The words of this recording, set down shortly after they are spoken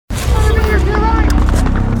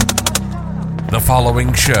The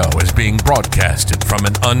following show is being broadcasted from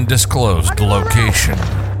an undisclosed location.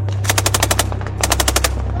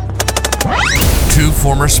 Two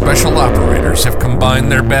former special operators have combined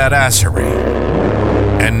their badassery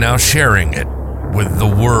and now sharing it with the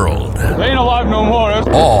world. They ain't alive no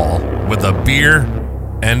more. All with a beer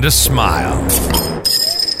and a smile.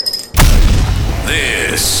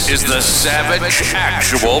 This is the Savage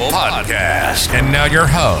Actual Podcast. And now your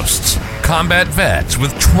hosts, combat vets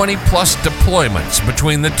with 20 plus deployments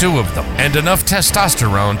between the two of them and enough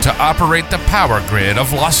testosterone to operate the power grid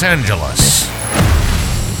of Los Angeles.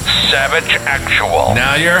 Savage Actual.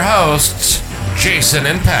 Now your hosts, Jason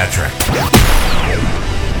and Patrick.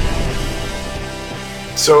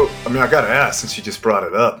 So, I gotta ask, since you just brought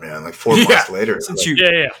it up, man, like 4 months later.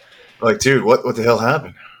 Like, dude, what the hell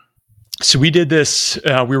happened? So we did this,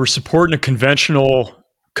 we were supporting a conventional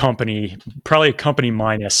company, probably a company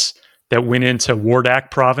minus, that went into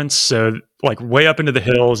Wardak province. So like way up into the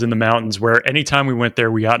hills in the mountains where anytime we went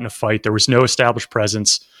there, we got in a fight. There was no established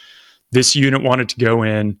presence. This unit wanted to go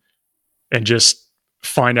in and just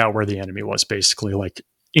find out where the enemy was, basically like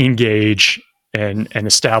engage and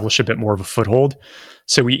establish a bit more of a foothold.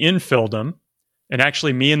 So we infilled them. And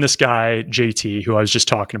actually me and this guy, JT, who I was just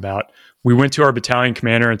talking about, we went to our battalion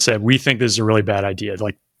commander and said, we think this is a really bad idea.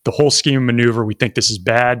 Like the whole scheme of maneuver, we think this is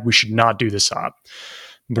bad. We should not do this op.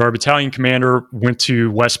 But our battalion commander went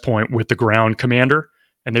to West Point with the ground commander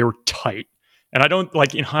and they were tight. And I don't,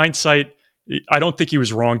 like in hindsight, I don't think he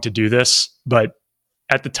was wrong to do this, but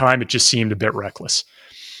at the time it just seemed a bit reckless.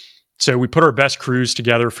 So we put our best crews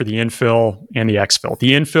together for the infill and the exfil.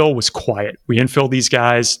 The infill was quiet. We infilled these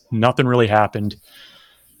guys. Nothing really happened.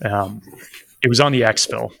 It was on the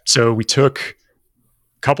exfil. So we took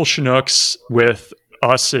a couple Chinooks with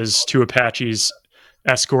us as two Apaches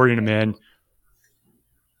escorting them in.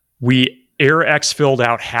 We air exfilled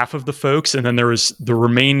out half of the folks, and then there was the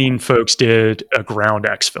remaining folks did a ground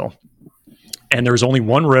exfil. And there was only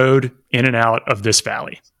one road in and out of this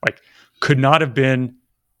valley. Like, could not have been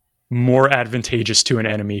more advantageous to an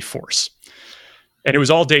enemy force. And it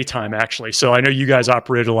was all daytime, actually. So I know you guys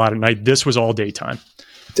operated a lot at night. This was all daytime.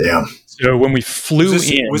 Damn. So when we flew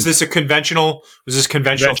was this conventional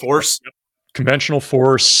force? Yep. Conventional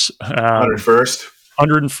force. 101st.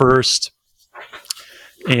 101st.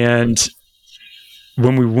 And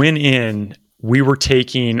when we went in, we were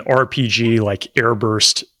taking RPG, like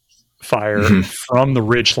airburst fire from the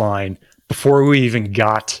ridge line before we even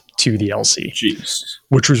got to the LC. Jeez.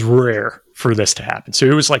 Which was rare for this to happen. So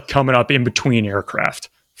it was like coming up in between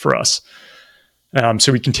aircraft for us.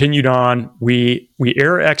 So we continued on. We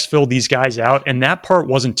air exfilled these guys out, and that part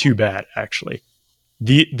wasn't too bad, actually.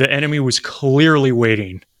 The enemy was clearly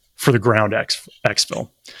waiting for the ground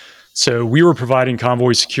exfil. So we were providing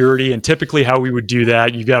convoy security, and typically how we would do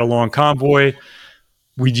that, you got a long convoy,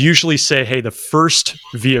 we'd usually say, hey, the first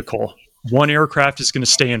vehicle, one aircraft is going to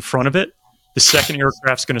stay in front of it. The second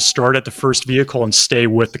aircraft's going to start at the first vehicle and stay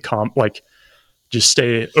with the just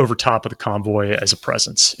stay over top of the convoy as a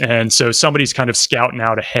presence. And so somebody's kind of scouting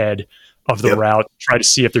out ahead of the route, try to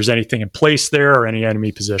see if there's anything in place there or any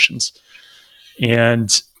enemy positions. And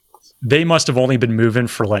they must have only been moving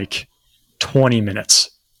for like 20 minutes.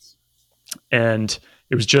 And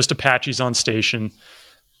it was just Apaches on station.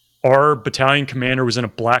 Our battalion commander was in a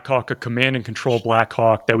Black Hawk, a command and control Black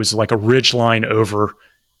Hawk that was like a ridge line over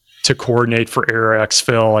to coordinate for air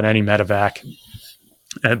exfil and any medevac.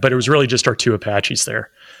 But it was really just our two Apaches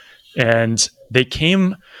there. And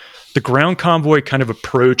the ground convoy kind of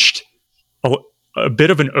approached a bit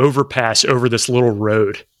of an overpass over this little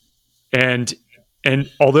road. And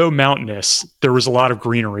although mountainous, there was a lot of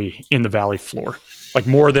greenery in the valley floor, like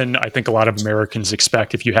more than I think a lot of Americans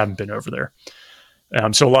expect if you haven't been over there.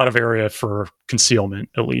 So a lot of area for concealment,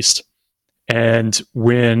 at least. And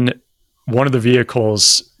when one of the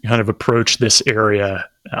vehicles kind of approached this area,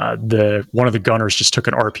 one of the gunners just took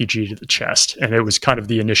an RPG to the chest, and it was kind of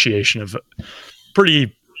the initiation of a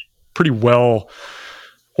pretty well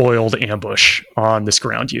oiled ambush on this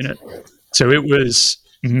ground unit. So it was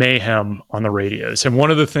mayhem on the radios. And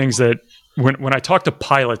one of the things that when I talk to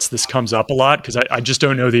pilots, this comes up a lot because I just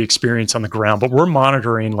don't know the experience on the ground, but we're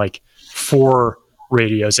monitoring like 4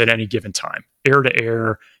 radios at any given time: air to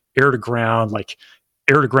air, air to ground, like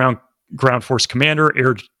air to ground force commander,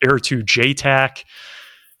 air to JTAC.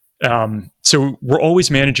 So we're always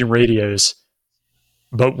managing radios,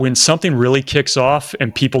 but when something really kicks off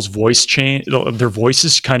and people's their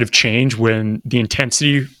voices kind of change when the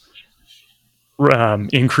intensity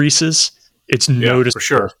increases, it's noticeable for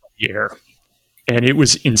sure. in the air. And it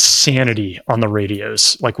was insanity on the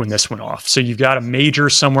radios, like when this went off. So you've got a major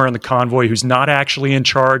somewhere in the convoy who's not actually in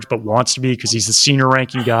charge, but wants to be because he's the senior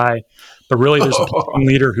ranking guy. But really, there's a platoon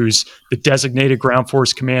leader who's the designated ground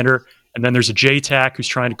force commander. And then there's a JTAC who's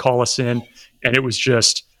trying to call us in. And it was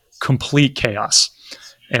just complete chaos.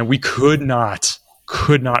 And we could not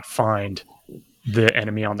find the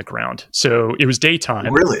enemy on the ground. So it was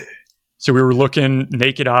daytime. Really? So we were looking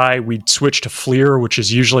naked eye. We'd switch to FLIR, which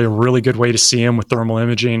is usually a really good way to see him with thermal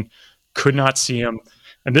imaging. Could not see him.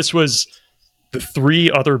 And this was the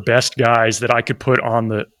 3 other best guys that I could put on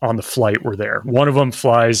the flight were there. One of them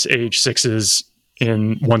flies AH-6s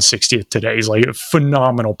in 160th today. He's like a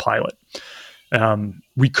phenomenal pilot.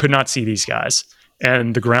 We could not see these guys.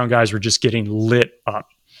 And the ground guys were just getting lit up.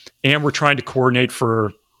 And we're trying to coordinate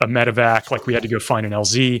for a medevac, like we had to go find an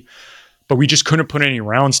LZ. But we just couldn't put any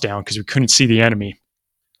rounds down because we couldn't see the enemy.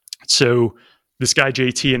 So this guy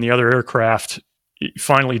JT and the other aircraft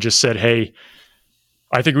finally just said, hey,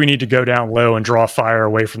 I think we need to go down low and draw fire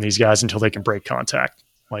away from these guys until they can break contact.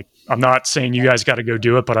 Like, I'm not saying you guys got to go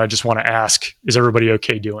do it, but I just want to ask, is everybody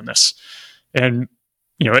okay doing this? And,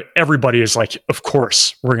 everybody is like, of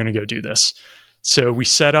course, we're going to go do this. So we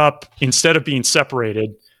set up, instead of being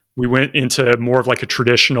separated, we went into more of like a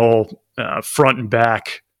traditional front and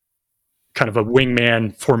back kind of a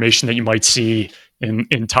wingman formation that you might see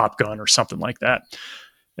in Top Gun or something like that.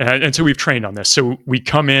 And so we've trained on this. So we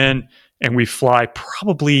come in and we fly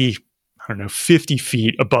probably, 50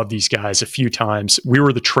 feet above these guys a few times. We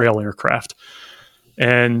were the trail aircraft.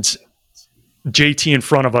 And JT in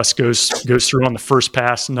front of us goes through on the first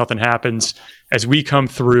pass. Nothing happens. As we come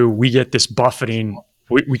through, we get this buffeting.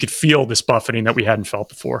 We could feel this buffeting that we hadn't felt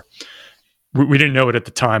before. We didn't know it at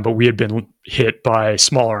the time, but we had been hit by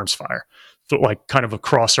small arms fire, like kind of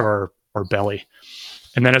across our belly.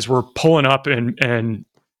 And then as we're pulling up and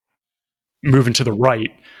moving to the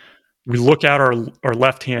right, we look out our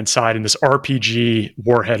left-hand side, and this RPG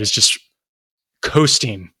warhead is just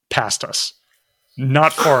coasting past us.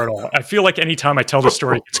 Not far at all. I feel like anytime I tell the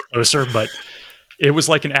story, it gets closer, but it was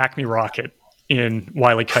like an Acme rocket in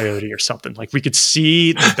Wile E. Coyote or something. Like, we could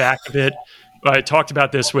see the back of it. I talked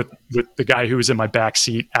about this with the guy who was in my back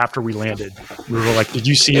seat after we landed. We were like, did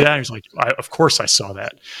you see that? He was like, of course I saw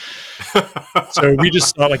that. So we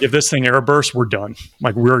just thought, like, if this thing airbursts, we're done.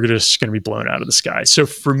 Like, we're just going to be blown out of the sky. So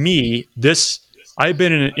for me, I've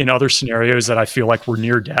been in other scenarios that I feel like were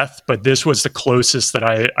near death, but this was the closest that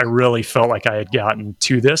I really felt like I had gotten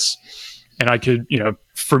to this. And I could,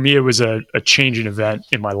 for me, it was a changing event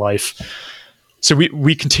in my life. So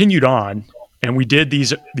we continued on. And we did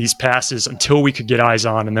these passes until we could get eyes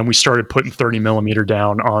on, and then we started putting 30 millimeter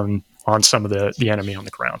down on some of the enemy on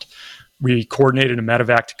the ground. We coordinated a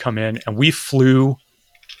medevac to come in, and we flew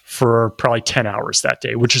for probably 10 hours that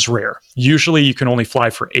day, which is rare. Usually you can only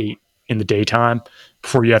fly for 8 in the daytime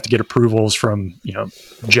before you have to get approvals from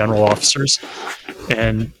general officers.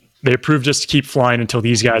 And they approved us to keep flying until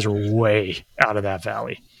these guys were way out of that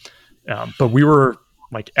valley. But we were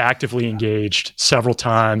like actively engaged several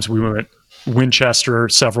times. We went Winchester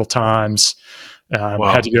several times.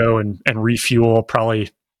 Wow. Had to go and refuel probably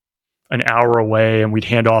an hour away, and we'd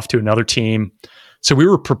hand off to another team. So we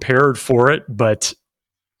were prepared for it, but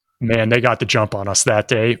man, they got the jump on us that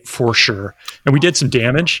day for sure. And we did some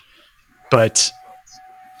damage, but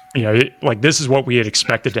this is what we had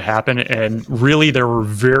expected to happen. And really, there were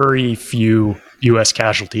very few U.S.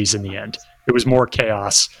 casualties in the end. It was more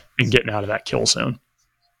chaos and getting out of that kill zone.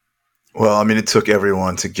 Well, I mean, it took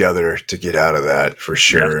everyone together to get out of that for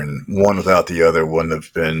sure. Yeah. And one without the other wouldn't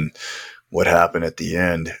have been what happened at the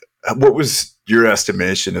end. What was your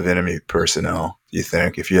estimation of enemy personnel, do you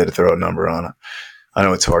think, if you had to throw a number on it? I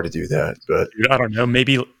know it's hard to do that, but I don't know.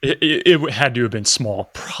 Maybe it had to have been small,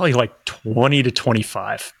 probably like 20 to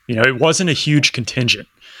 25. It wasn't a huge contingent,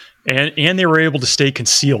 and they were able to stay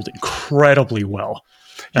concealed incredibly well.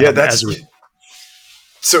 Yeah,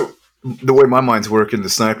 so. The way my mind's working, the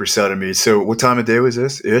sniper side of me. So what time of day was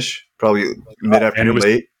this ish? Probably mid-afternoon,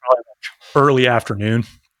 late? Early afternoon.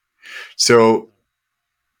 So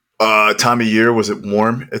time of year, was it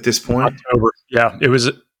warm at this point? October. Yeah, it was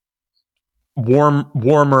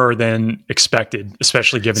warmer than expected,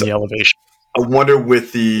 especially given the elevation. I wonder,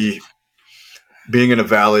 with the being in a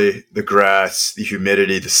valley, the grass, the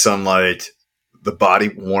humidity, the sunlight, the body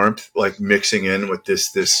warmth, like mixing in with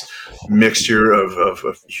this mixture of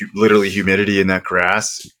literally humidity in that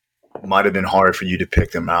grass, might have been hard for you to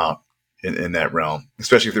pick them out in that realm,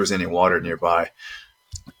 especially if there was any water nearby.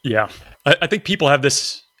 Yeah. I think people have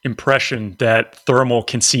this impression that thermal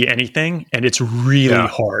can see anything, and it's really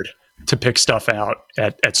hard to pick stuff out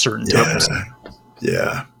at certain times.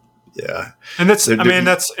 Yeah. Yeah. And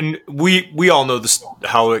and we all know this,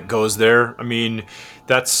 how it goes there. I mean,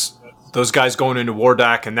 that's those guys going into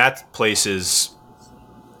Wardak, and that place is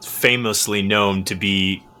famously known to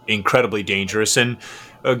be incredibly dangerous. And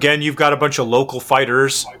again, you've got a bunch of local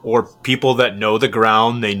fighters or people that know the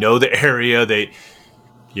ground, they know the area.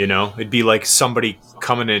 It'd be like somebody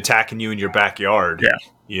coming and attacking you in your backyard.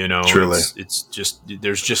 Yeah, truly. It's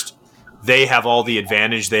just they have all the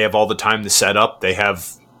advantage. They have all the time to set up. They have,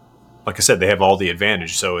 like I said, they have all the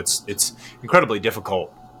advantage. So it's incredibly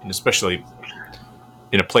difficult, and especially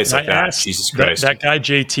in a place like that. Jesus Christ. That guy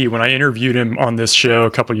JT, when I interviewed him on this show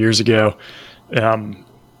a couple years ago,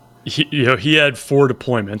 he had 4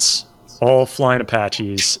 deployments, all flying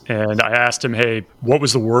Apaches, and I asked him, "Hey, what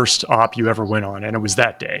was the worst op you ever went on?" And it was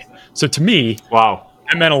that day. So to me, wow,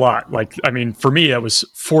 it meant a lot. Like, I mean, for me, it was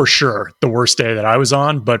for sure the worst day that I was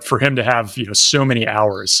on. But for him to have so many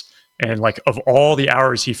hours, and like of all the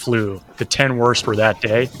hours he flew, the 10 worst were that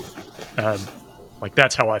day. Like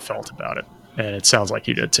that's how I felt about it, and it sounds like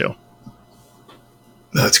he did too.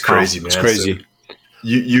 That's crazy, man. It's crazy. So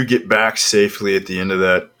you get back safely at the end of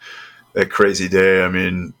that crazy day. I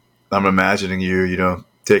mean, I'm imagining you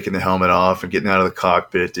taking the helmet off and getting out of the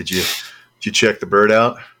cockpit. Did you check the bird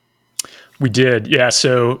out? We did, yeah.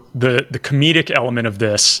 So the comedic element of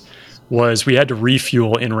this was we had to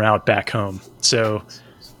refuel en route back home. So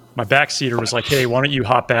my backseater was like, "Hey, why don't you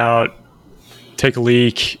hop out, take a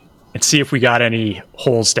leak, and see if we got any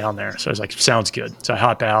holes down there?" So I was like, "Sounds good." So I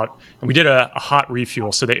hop out, and we did a hot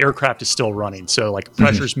refuel. So the aircraft is still running. So like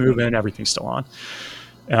pressure's moving, everything's still on.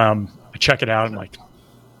 I check it out. I'm like,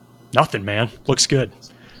 nothing, man. Looks good.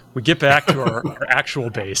 We get back to our actual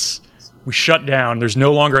base. We shut down. There's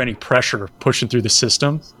no longer any pressure pushing through the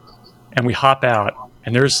system. And we hop out,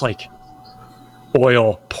 and there's like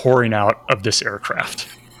oil pouring out of this aircraft.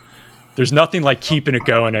 There's nothing like keeping it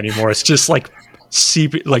going anymore. It's just like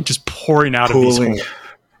seeping, like just pouring out of these holes.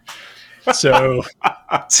 So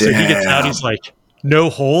he gets out. He's like, "No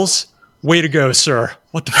holes? Way to go, sir."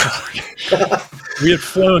 What the fuck? We had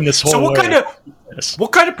flown this whole way.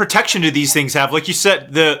 What kind of protection do these things have? Like you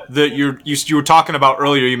said, you were talking about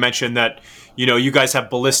earlier. You mentioned that you guys have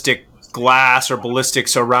ballistic glass or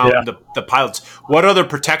ballistics around the pilots. What other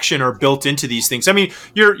protection are built into these things? I mean,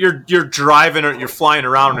 you're driving or you're flying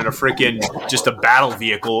around in a freaking just a battle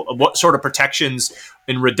vehicle. What sort of protections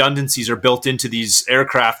and redundancies are built into these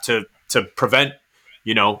aircraft to prevent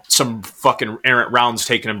some fucking errant rounds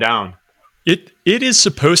taking them down? It is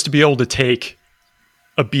supposed to be able to take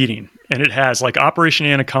a beating, and it has. Like Operation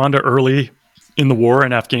Anaconda early in the war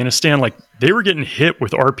in Afghanistan, like they were getting hit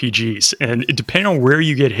with RPGs, and depending on where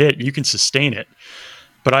you get hit, you can sustain it.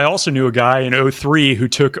 But I also knew a guy in 2003 who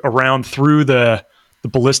took a round through the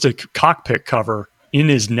ballistic cockpit cover in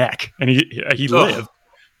his neck, and he lived.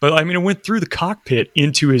 But I mean, it went through the cockpit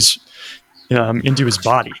into his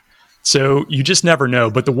body. So you just never know.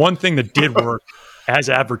 But the one thing that did work, as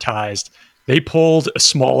advertised, they pulled a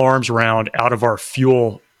small arms round out of our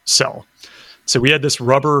fuel cell. So we had this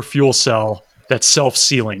rubber fuel cell that's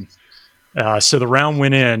self-sealing. So the round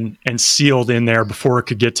went in and sealed in there before it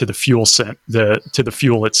could get to the fuel to the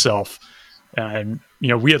fuel itself. And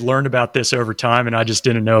we had learned about this over time, and I just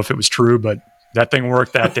didn't know if it was true, but that thing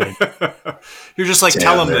worked that day. You're just like,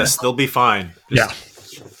 tell them this; they'll be fine. Yeah.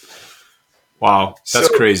 Wow, that's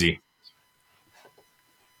crazy.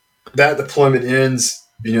 That deployment ends.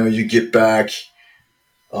 You get back.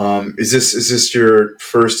 Is this your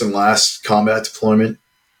first and last combat deployment?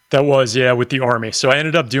 That was, with the Army. So I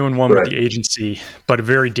ended up doing one with the agency, but a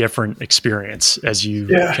very different experience, as you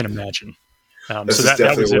can imagine. So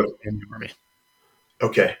that was it in the Army.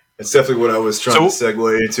 Okay. That's definitely what I was trying to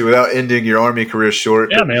segue into without ending your Army career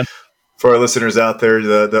short. Yeah, man. For our listeners out there,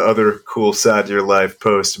 the other cool side to your life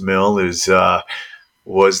post-mill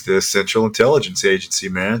was the Central Intelligence Agency,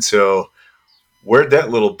 man. So where'd that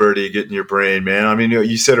little birdie get in your brain, man? I mean,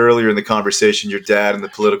 you said earlier in the conversation, your dad in the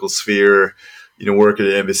political sphere, working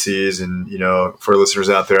at embassies, and, for listeners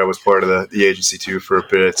out there, I was part of the agency too for a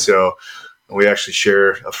bit. So we actually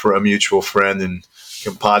share a mutual friend and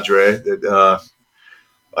compadre that,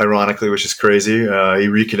 ironically, which is crazy, he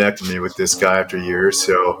reconnected me with this guy after years.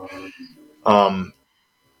 So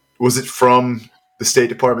was it from the State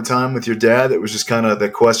Department time with your dad that was just kind of the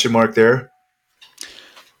question mark there?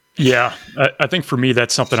 Yeah, I think for me,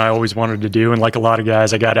 that's something I always wanted to do. And like a lot of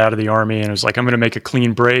guys, I got out of the Army and I was like, I'm going to make a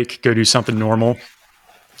clean break, go do something normal.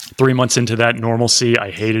 3 months into that normalcy,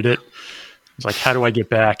 I hated it. I was like, how do I get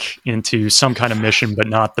back into some kind of mission, but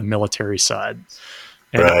not the military side?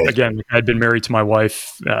 And again, I'd been married to my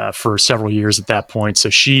wife for several years at that point. So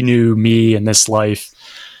she knew me and this life.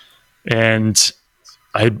 And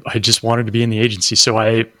I just wanted to be in the agency. So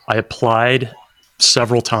I applied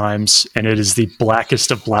several times, and it is the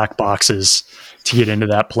blackest of black boxes to get into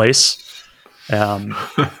that place.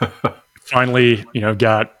 Finally,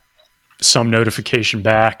 got some notification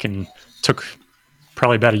back, and took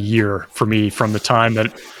probably about a year for me from the time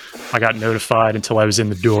that I got notified until I was in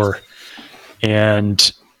the door.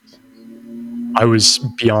 And I was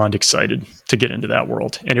beyond excited to get into that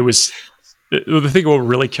world. And it was the thing. What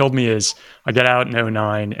really killed me is I got out in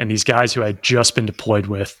 2009, and these guys who I'd just been deployed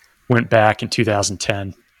with went back in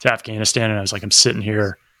 2010 to Afghanistan. And I was like, I'm sitting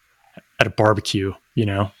here at a barbecue,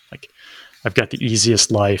 like I've got the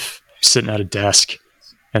easiest life, sitting at a desk,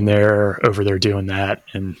 and they're over there doing that.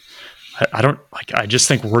 And I don't like, I just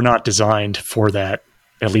think we're not designed for that,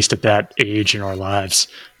 at least at that age in our lives,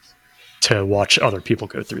 to watch other people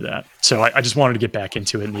go through that. So I just wanted to get back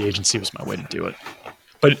into it, and the agency was my way to do it.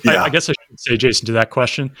 But I guess I should say, Jason, to that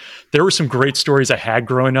question, there were some great stories I had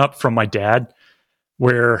growing up from my dad,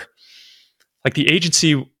 where like the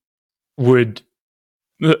agency would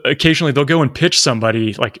occasionally, they'll go and pitch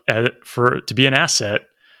somebody like to be an asset.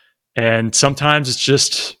 And sometimes it's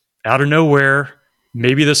just out of nowhere.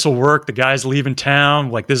 Maybe this will work. The guy's leaving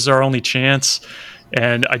town. Like, this is our only chance.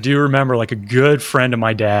 And I do remember like a good friend of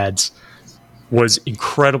my dad's was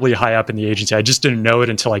incredibly high up in the agency. I just didn't know it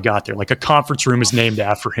until I got there. Like, a conference room is named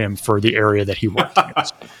after him for the area that he worked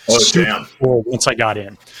in. Damn. Cool once I got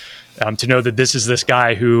in, to know that this is this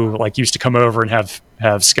guy who like used to come over and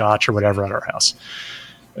have scotch or whatever at our house.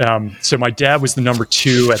 So my dad was the number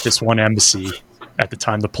 2 at this one embassy at the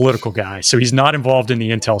time, the political guy. So he's not involved in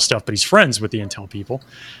the intel stuff, but he's friends with the intel people.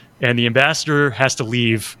 And the ambassador has to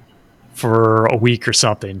leave for a week or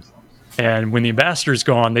something. And when the ambassador's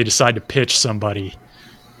gone, they decide to pitch somebody.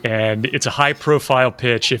 And it's a high profile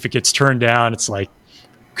pitch. If it gets turned down, it's like,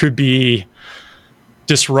 could be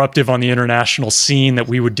disruptive on the international scene that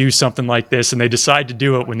we would do something like this. And they decide to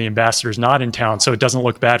do it when the ambassador's not in town, so it doesn't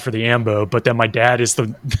look bad for the AMBO. But then my dad is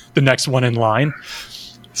the next one in line.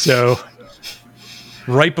 So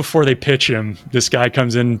right before they pitch him, this guy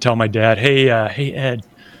comes in and tell my dad, hey Ed,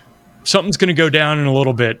 something's going to go down in a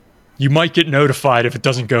little bit. You might get notified if it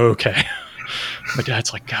doesn't go okay. My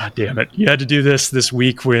dad's like, God damn it. You had to do this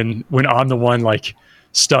week when I'm the one like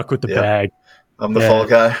stuck with the bag. I'm the fall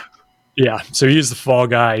guy. Yeah. So he's the fall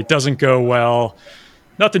guy. It doesn't go well.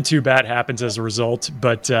 Nothing too bad happens as a result.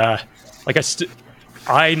 But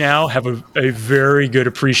I now have a very good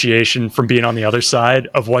appreciation from being on the other side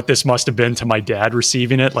of what this must have been to my dad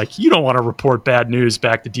receiving it. Like, you don't want to report bad news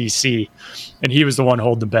back to DC, and he was the one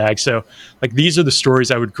holding the bag. So like, these are the stories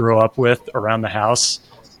I would grow up with around the house.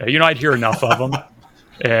 I'd hear enough of them.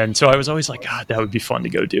 And so I was always like, God, that would be fun to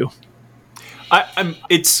go do.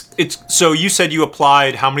 So you said you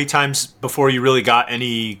applied how many times before you really got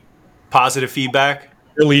any positive feedback?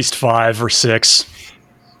 At least 5 or 6.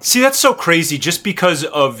 See, that's so crazy just because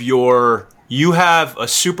of you have a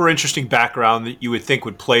super interesting background that you would think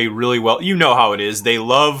would play really well. You know how it is. They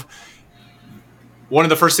love, one of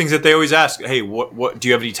the first things that they always ask, hey, what do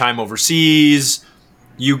you have any time overseas?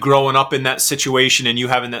 You growing up in that situation and you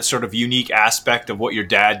having that sort of unique aspect of what your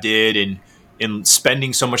dad did and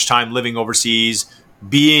spending so much time living overseas,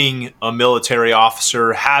 being a military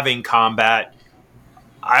officer, having combat.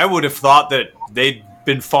 I would have thought that they'd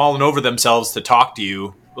been falling over themselves to talk to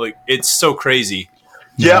you. Like, it's so crazy.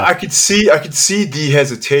 Yeah, I could see the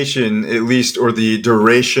hesitation, at least, or the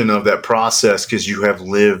duration of that process, because you have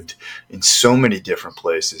lived in so many different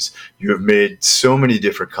places. You have made so many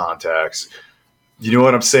different contacts. You know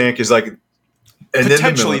what I'm saying? Because like, and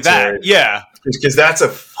potentially then the military, that, yeah, because that's a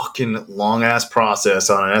fucking long ass process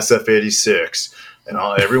on an SF-86, and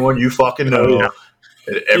everyone you fucking know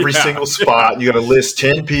at every single spot. You got to list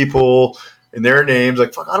 10 people and their names.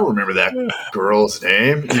 Like, fuck, I don't remember that girl's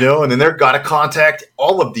name, and then they've got to contact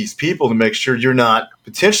all of these people to make sure you're not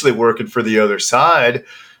potentially working for the other side.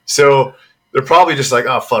 So they're probably just like,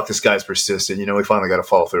 oh, fuck, this guy's persistent. We finally got to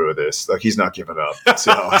follow through with this. Like, he's not giving up.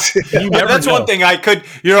 So that's one thing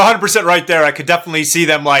you're 100% right there. I could definitely see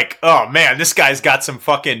them like, oh man, this guy's got some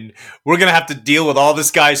fucking, we're going to have to deal with all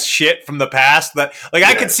this guy's shit from the past. That, like,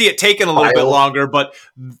 I could see it taking a little bit longer, but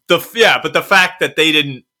the fact that they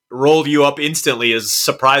didn't roll you up instantly is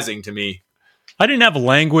surprising to me. I didn't have a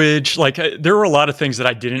language. Like, there were a lot of things that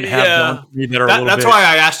I didn't have done for me that are a little that's bit. why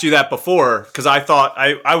I asked you that before, because I thought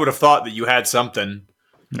I would have thought that you had something.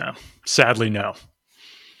 No, sadly, no.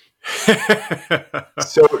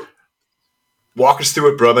 So walk us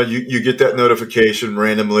through it, brother. You get that notification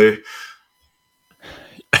randomly.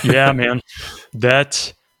 Yeah, man.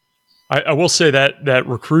 That I will say that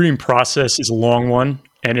recruiting process is a long one,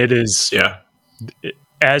 and it is. Yeah.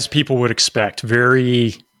 as people would expect,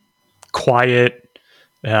 very quiet,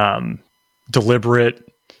 deliberate,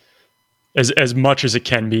 as much as it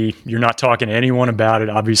can be. You're not talking to anyone about it.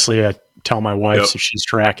 Obviously, I tell my wife, so she's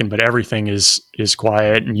tracking, but everything is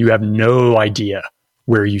quiet, and you have no idea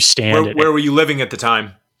where you stand. Where were you living at the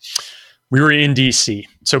time? We were in DC.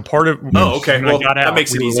 So part of okay. Well, that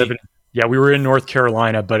makes it easy. We were in North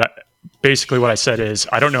Carolina, but basically what I said is,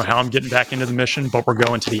 I don't know how I'm getting back into the mission, but we're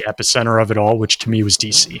going to the epicenter of it all, which to me was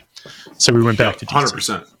DC. So we went back to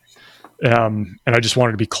DC. 100%. And I just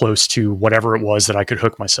wanted to be close to whatever it was that I could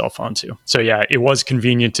hook myself onto. So yeah, it was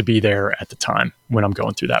convenient to be there at the time when I'm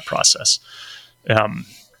going through that process.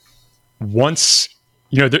 Once,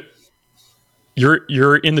 you're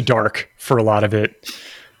in the dark for a lot of it.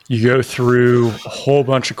 You go through a whole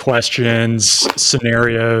bunch of questions,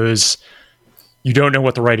 scenarios. You don't know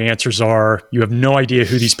what the right answers are. You have no idea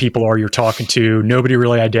who these people are you're talking to. Nobody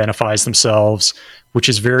really identifies themselves, which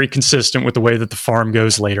is very consistent with the way that the farm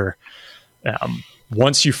goes later.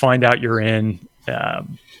 Once you find out you're in,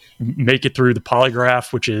 make it through the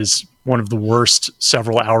polygraph, which is one of the worst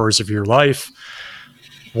several hours of your life.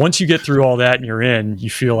 Once you get through all that and you're in, you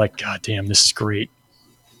feel like, God damn, this is great.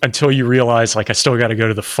 Until you realize, like, I still got to go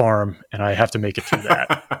to the farm and I have to make it through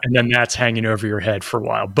that. And then that's hanging over your head for a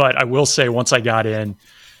while. But I will say, once I got in,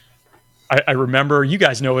 I remember, you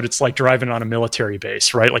guys know what it's like driving on a military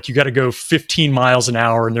base, right? Like, you got to go 15 miles an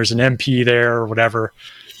hour and there's an MP there or whatever.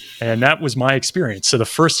 And that was my experience. So the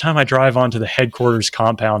first time I drive onto the headquarters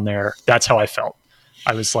compound there, that's how I felt.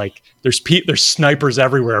 I was like, there's snipers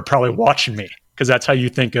everywhere probably watching me, because that's how you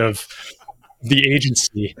think of the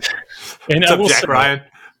agency. And What's up, Jack Ryan?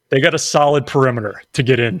 They got a solid perimeter to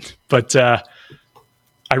get in. But I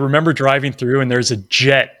remember driving through and there's a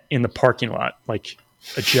jet in the parking lot, like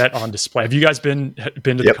a jet on display. Have you guys been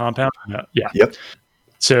to the compound? No. Yeah. Yep.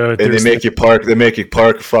 So and they make you park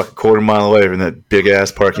a fucking quarter mile away from that big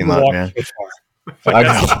ass parking lot, man. I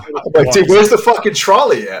know. Like, dude, where's the fucking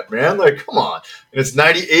trolley at, man? Like, come on. And it's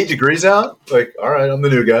 98 degrees out. Like, all right, I'm the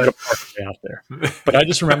new guy out there. But I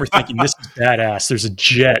just remember thinking, this is badass. There's a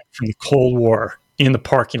jet from the Cold War in the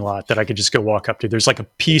parking lot that I could just go walk up to. There's like a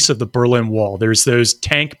piece of the Berlin Wall. There's those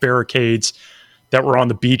tank barricades that were on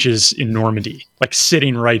the beaches in Normandy, like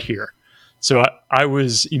sitting right here. So I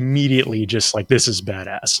was immediately just like, this is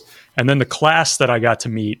badass. And then the class that I got to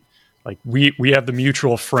meet, like we have the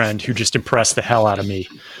mutual friend who just impressed the hell out of me.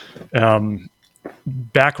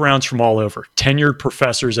 Backgrounds from all over, tenured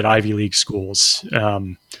professors at Ivy League schools,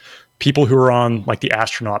 people who are on like the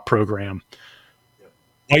astronaut program,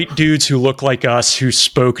 white dudes who look like us who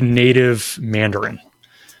spoke native Mandarin.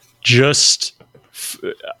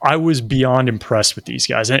 I was beyond impressed with these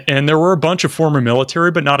guys. And there were a bunch of former military,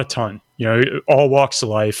 but not a ton, all walks of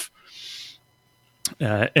life.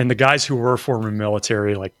 And the guys who were former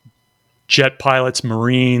military, like jet pilots,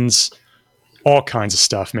 Marines, all kinds of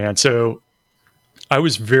stuff, man. So I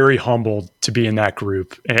was very humbled to be in that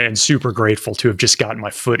group and super grateful to have just gotten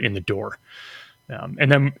my foot in the door.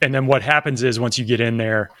 And then what happens is, once you get in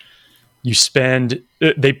there, you spend,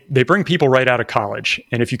 they bring people right out of college.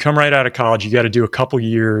 And if you come right out of college, you got to do a couple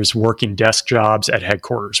years working desk jobs at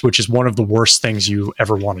headquarters, which is one of the worst things you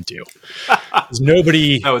ever want to do.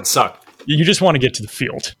 That would suck. You just want to get to the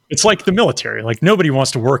field. It's like the military. Like, nobody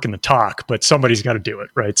wants to work in the TOC, but somebody's got to do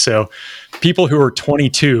it, right? So people who are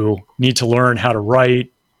 22 need to learn how to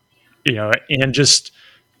write, and just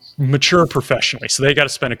mature professionally. So they got to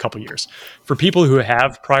spend a couple years. For people who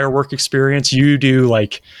have prior work experience, you do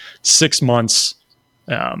like 6 months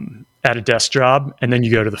at a desk job, and then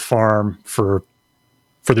you go to the farm for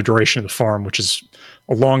the duration of the farm, which is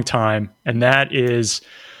a long time. And that is,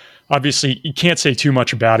 obviously, you can't say too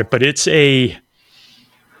much about it, but I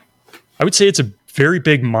would say it's a very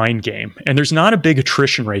big mind game. And there's not a big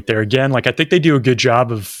attrition rate there. Again, like, I think they do a good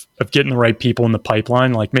job of getting the right people in the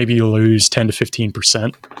pipeline. Like, maybe you lose 10 to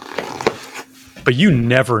 15%. But you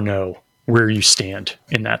never know where you stand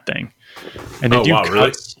in that thing. And they do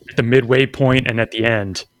cuts at the midway point and at the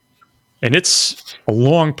end. And it's a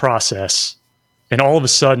long process. And all of a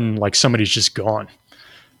sudden, like, somebody's just gone.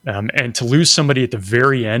 And to lose somebody at the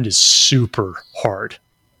very end is super hard.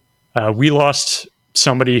 We lost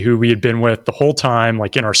somebody who we had been with the whole time,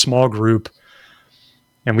 like in our small group,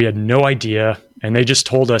 and we had no idea. And they just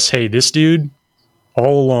told us, hey, this dude,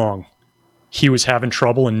 all along, he was having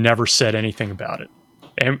trouble and never said anything about it.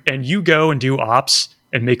 And you go and do ops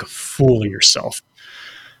and make a fool of yourself.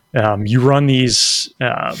 You run these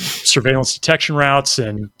surveillance detection routes,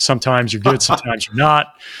 and sometimes you're good, sometimes you're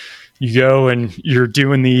not. You go and you're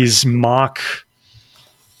doing these mock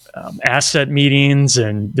asset meetings,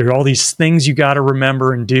 and there are all these things you got to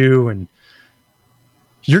remember and do. And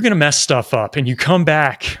you're going to mess stuff up, and you come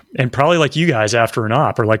back, and probably like you guys after an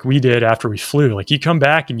op, or like we did after we flew, like you come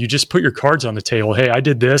back and you just put your cards on the table. Hey, I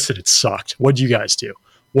did this and it sucked. What'd you guys do?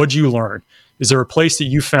 What'd you learn? Is there a place that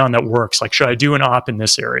you found that works? Like, should I do an op in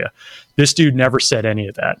this area? This dude never said any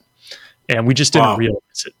of that. And we just didn't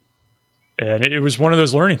realize it. And it was one of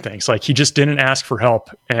those learning things. Like, he just didn't ask for help.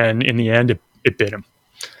 And in the end, it bit him.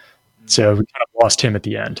 So we kind of lost him at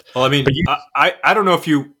the end. Well, I mean, I don't know if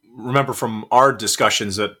you remember from our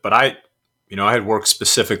discussions but I had worked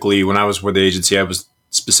specifically when I was with the agency. I was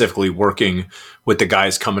specifically working with the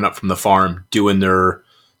guys coming up from the farm, doing their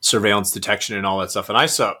surveillance detection and all that stuff. And I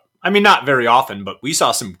saw, I mean, not very often, but we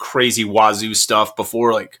saw some crazy wazoo stuff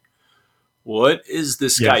before. Like, what is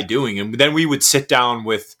this guy doing? And then we would sit down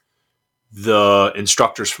with the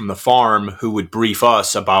instructors from the farm who would brief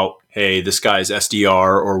us about, hey, this guy's SDR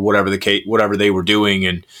or whatever the case, whatever they were doing.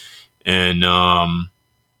 And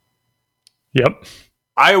yep.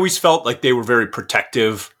 I always felt like they were very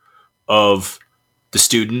protective of the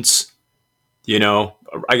students, I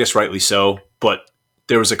guess rightly so. But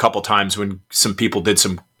there was a couple times when some people did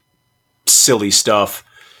some silly stuff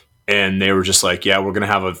and they were just like, yeah, we're going to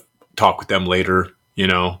have a talk with them later,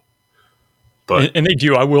 But and they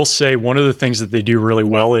do. I will say one of the things that they do really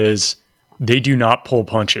well is they do not pull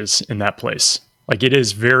punches in that place. Like, it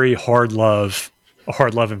is very a hard love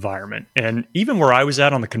environment. And even where I was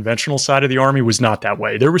at on the conventional side of the Army was not that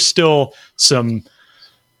way. There was still some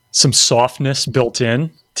softness built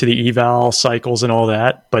in to the eval cycles and all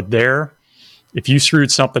that. But there, if you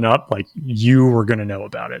screwed something up, like, you were going to know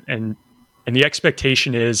about it. And the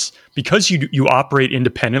expectation is, because you operate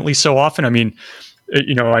independently so often. I mean,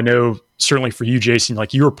 I know certainly for you, Jason,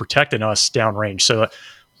 like, you were protecting us downrange. So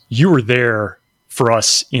you were there for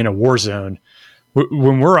us in a war zone.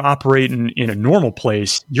 When we're operating in a normal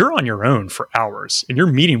place, you're on your own for hours and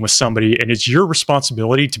you're meeting with somebody, and it's your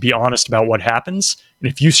responsibility to be honest about what happens.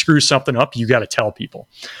 And if you screw something up, you got to tell people.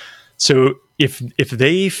 So if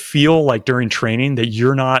they feel like during training that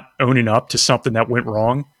you're not owning up to something that went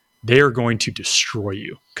wrong, they are going to destroy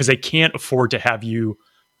you, because they can't afford to have you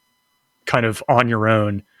kind of on your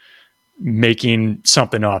own making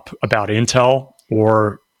something up about intel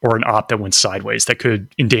or an op that went sideways that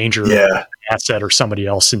could endanger an asset or somebody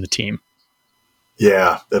else in the team.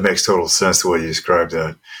 Yeah, that makes total sense the way you described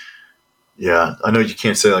that. Yeah, I know you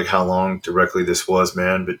can't say like how long directly this was,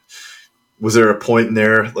 man, but was there a point in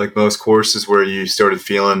there, like most courses, where you started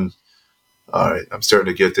feeling, all right, I'm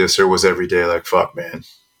starting to get this, or was every day like, fuck, man?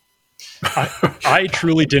 I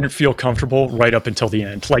truly didn't feel comfortable right up until the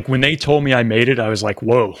end. Like, when they told me I made it, I was like,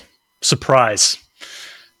 whoa, surprise.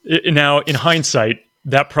 Now, in hindsight,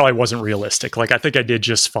 that probably wasn't realistic. Like, I think I did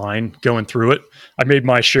just fine going through it. I made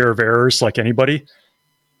my share of errors like anybody.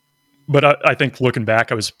 But I think looking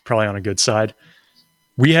back, I was probably on a good side.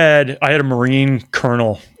 I had a Marine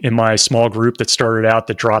colonel in my small group that started out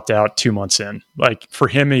that dropped out 2 months in. Like, for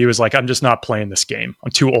him, he was like, I'm just not playing this game.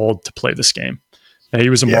 I'm too old to play this game. And he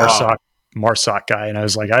was a MARSOC guy. And I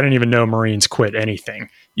was like, I didn't even know Marines quit anything,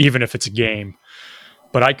 even if it's a game.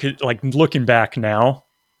 But I could, like, looking back now,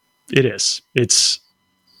 it's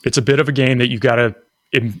a bit of a game that you got to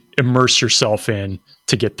immerse yourself in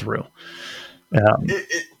to get through.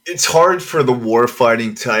 It's hard for the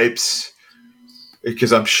warfighting types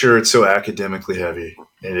because I'm sure it's so academically heavy,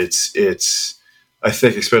 and it's. I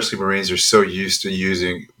think especially Marines are so used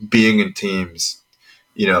to being in teams,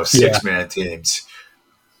 6-man teams,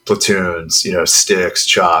 platoons, sticks,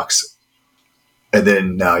 chocks, and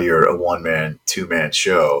then now you're a 1-man, 2-man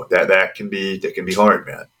show. That can be hard,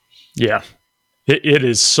 man. Yeah. It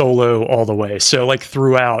is solo all the way. So, like,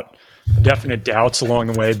 throughout, definite doubts along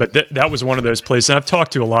the way, but that was one of those places. And I've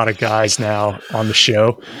talked to a lot of guys now on the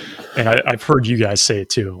show, and I've heard you guys say it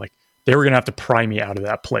too. Like, they were going to have to pry me out of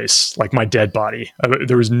that place, like my dead body.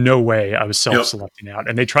 There was no way I was self-selecting out.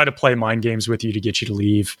 And they try to play mind games with you to get you to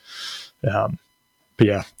leave. But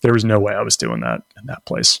yeah, there was no way I was doing that in that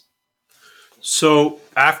place. So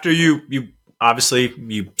after you obviously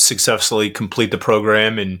you successfully complete the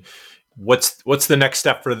program, and what's the next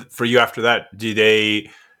step for you after that?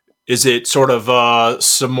 Is it sort of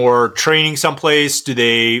some more training someplace?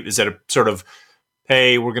 Is that a sort of,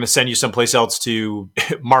 hey, we're going to send you someplace else to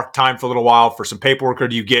mark time for a little while for some paperwork, or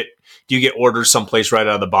do you get orders someplace right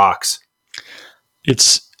out of the box?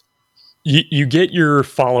 You get your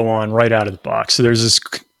follow-on right out of the box. So there's this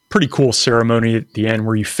pretty cool ceremony at the end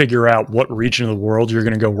where you figure out what region of the world you're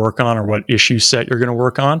going to go work on or what issue set you're going to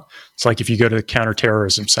work on. It's like if you go to the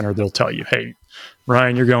counterterrorism center, they'll tell you, hey,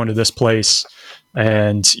 Ryan, you're going to this place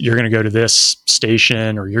and you're going to go to this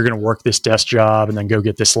station, or you're going to work this desk job and then go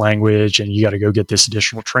get this language, and you got to go get this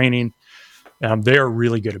additional training. They are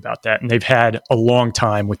really good about that. And they've had a long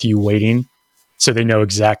time with you waiting, so they know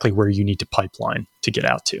exactly where you need to pipeline to get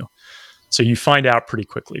out to. So you find out pretty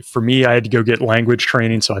quickly. For me, I had to go get language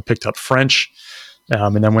training, so I picked up French,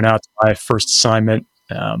 and then went out to my first assignment,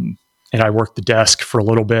 and I worked the desk for a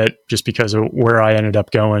little bit just because of where I ended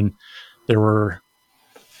up going. There were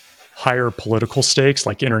higher political stakes,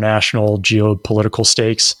 like international geopolitical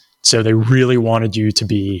stakes. So they really wanted you to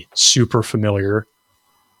be super familiar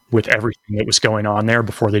with everything that was going on there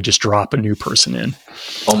before they just drop a new person in.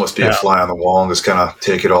 Almost be a fly on the wall and just kind of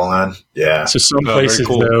take it all in. Yeah. So some places,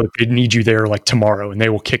 cool, though, they need you there like tomorrow, and they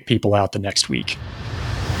will kick people out the next week.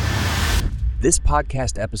 This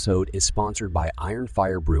podcast episode is sponsored by Iron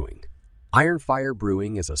Fire Brewing. Iron Fire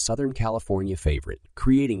Brewing is a Southern California favorite,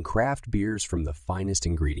 creating craft beers from the finest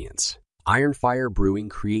ingredients. Iron Fire Brewing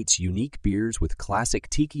creates unique beers with classic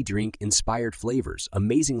tiki drink-inspired flavors,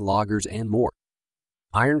 amazing lagers, and more.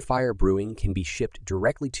 Iron Fire Brewing can be shipped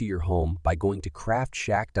directly to your home by going to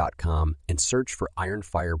craftshack.com and search for Iron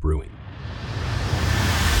Fire Brewing.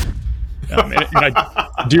 And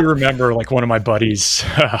I do remember, like, one of my buddies,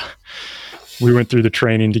 we went through the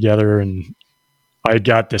training together, and I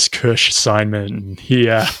got this cush assignment, and he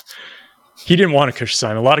didn't want a cush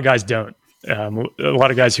assignment. A lot of guys don't. A lot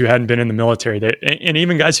of guys who hadn't been in the military, and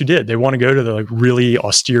even guys who did, they want to go to the like really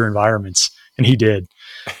austere environments, and he did.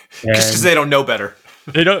 Because they don't know better.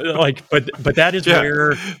 They don't like, but that is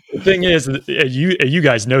where the thing is. You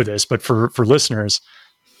guys know this, but for listeners,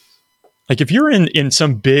 like if you're in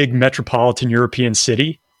some big metropolitan European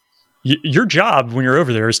city, your job when you're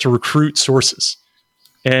over there is to recruit sources,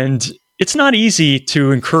 and it's not easy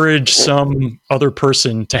to encourage some other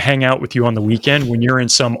person to hang out with you on the weekend when you're in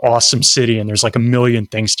some awesome city and there's like a million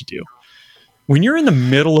things to do. When you're in the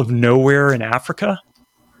middle of nowhere in Africa,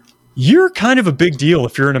 you're kind of a big deal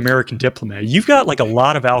if you're an American diplomat. You've got like a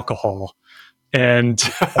lot of alcohol and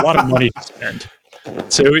a lot of money to spend.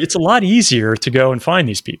 So it's a lot easier to go and find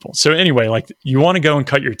these people. So anyway, like you want to go and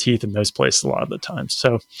cut your teeth in those places a lot of the time.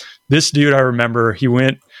 So this dude, I remember, he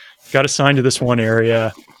got assigned to this one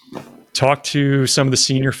area, talked to some of the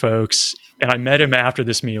senior folks, and I met him after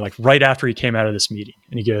this meeting, like right after he came out of this meeting.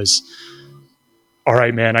 And he goes, "All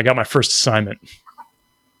right, man, I got my first assignment.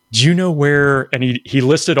 Do you know where?" And he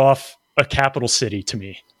listed off a capital city to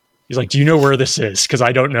me. He's like, "Do you know where this is? Because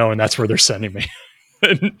I don't know, and that's where they're sending me."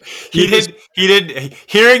 He did.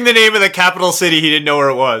 Hearing the name of the capital city, he didn't know where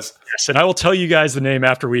it was. Yes, and I will tell you guys the name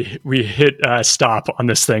after we hit stop on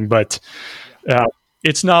this thing, but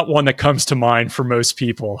it's not one that comes to mind for most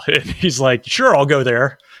people. And he's like, "Sure, I'll go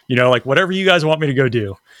there. You know, like whatever you guys want me to go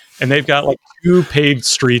do." And they've got like 2 paved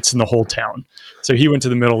streets in the whole town. So he went to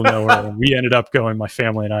the middle of nowhere, and we ended up going, my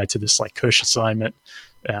family and I, to this like cush assignment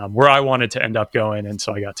where I wanted to end up going, and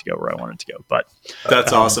so I got to go where I wanted to go. But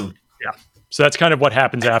that's awesome. Yeah. So that's kind of what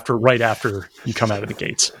happens right after you come out of the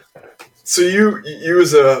gates. So you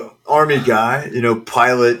as a Army guy, you know,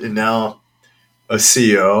 pilot, and now a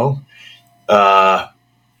CO.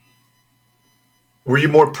 Were you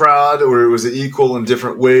more proud, or was it equal in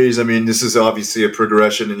different ways? I mean, this is obviously a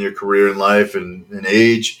progression in your career in life and in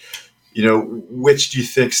age. You know, which do you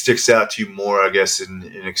think sticks out to you more, I guess, in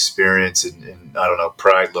experience and I don't know,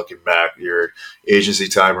 pride looking back, your agency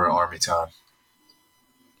time or Army time?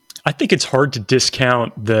 I think it's hard to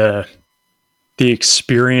discount the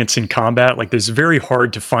experience in combat. Like, it's very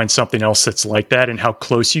hard to find something else that's like that, and how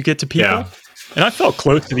close you get to people. Yeah. And I felt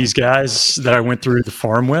close to these guys that I went through the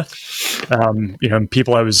farm with, you know,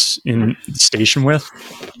 people I was in the station with.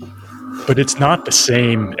 But it's not the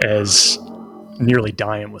same as nearly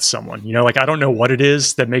dying with someone. You know, like, I don't know what it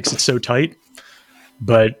is that makes it so tight,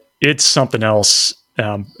 but it's something else.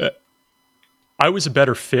 I was a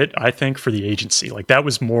better fit, I think, for the agency. Like, that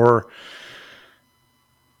was more...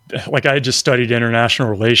 Like, I had just studied international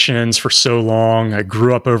relations for so long. I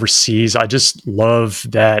grew up overseas. I just love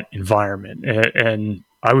that environment. And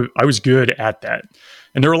I was good at that.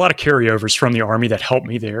 And there were a lot of carryovers from the Army that helped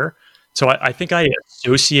me there. So I think I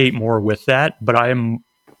associate more with that, but I'm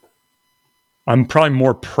probably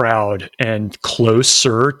more proud and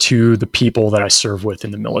closer to the people that I serve with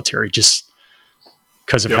in the military, just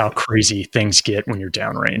because of how crazy things get when you're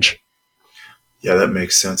downrange. Yeah, that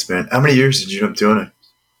makes sense, man. How many years did you end up doing it?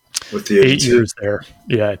 With the 8 years there.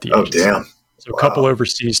 Yeah, at the agency. Damn. So a couple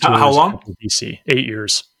overseas tours. How long? DC. 8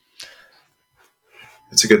 years.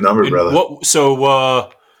 That's a good number, brother.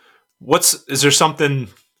 Is there something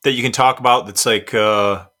that you can talk about that's like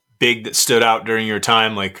big that stood out during your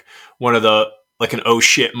time? Like one of the, like an oh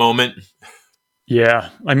shit moment? Yeah.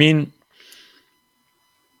 I mean,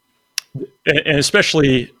 and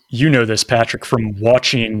especially, you know this, Patrick, from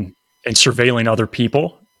watching and surveilling other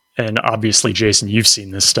people. and obviously, Jason, you've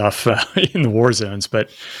seen this stuff in the war zones, but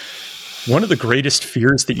one of the greatest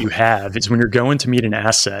fears that you have is when you're going to meet an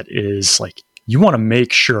asset is like, you want to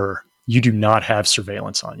make sure you do not have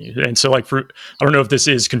surveillance on you. And so like I don't know if this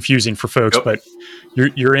is confusing for folks, but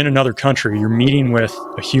you're in another country, you're meeting with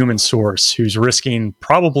a human source who's risking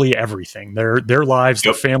probably everything, their lives,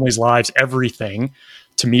 their family's lives, everything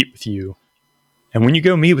to meet with you. And when you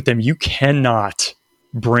go meet with them, you cannot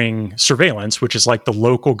bring surveillance, which is like the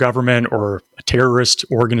local government or a terrorist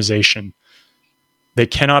organization. They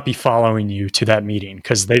cannot be following you to that meeting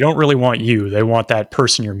because they don't really want you. They want that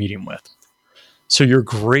person you're meeting with. So your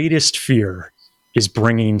greatest fear is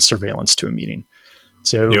bringing surveillance to a meeting.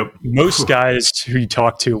 So most guys who you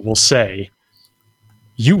talk to will say,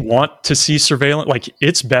 you want to see surveillance. Like,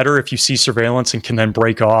 it's better if you see surveillance and can then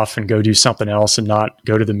break off and go do something else and not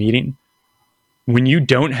go to the meeting. When you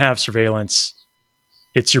don't have surveillance,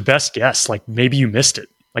 it's your best guess. Like, maybe you missed it.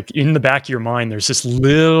 Like, in the back of your mind, there's this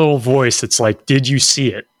little voice that's like, did you see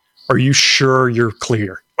it? Are you sure you're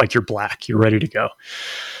clear? Like, you're black, you're ready to go.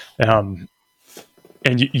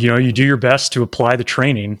 And you do your best to apply the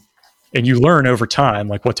training, and you learn over time,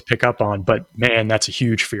 like, what to pick up on. But man, that's a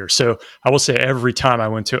huge fear. So I will say every time I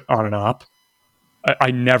went on an op, I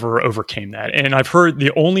never overcame that. And I've heard,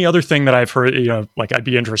 the only other thing that I've heard, like, I'd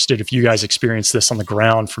be interested if you guys experience this on the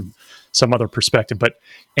ground from some other perspective, but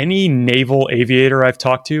any naval aviator I've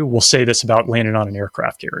talked to will say this about landing on an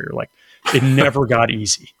aircraft carrier. Like, it never got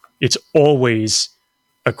easy. It's always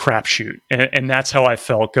a crapshoot. And that's how I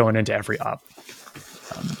felt going into every op.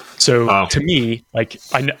 To me, like,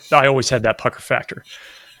 I always had that pucker factor.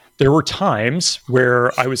 There were times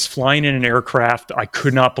where I was flying in an aircraft I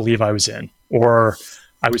could not believe I was in, or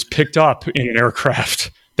I was picked up in an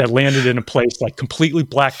aircraft that landed in a place like completely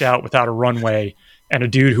blacked out without a runway, and a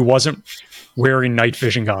dude who wasn't wearing night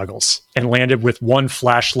vision goggles and landed with one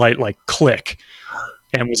flashlight, like, click,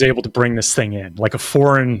 and was able to bring this thing in, like a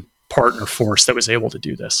foreign partner force that was able to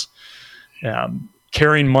do this.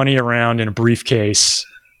 Carrying money around in a briefcase,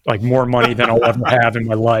 like more money than I'll ever have in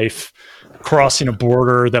my life, crossing a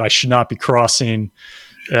border that I should not be crossing.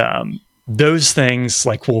 Those things,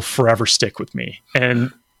 like, will forever stick with me.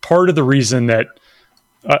 And part of the reason that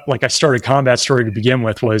I started Combat Story to begin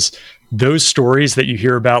with was those stories that you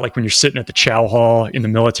hear about, like when you're sitting at the chow hall in the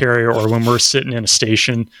military, or when we're sitting in a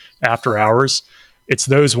station after hours. It's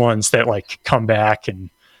those ones that, like, come back. And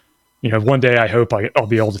one day I hope I'll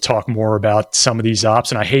be able to talk more about some of these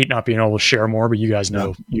ops. And I hate not being able to share more, but you guys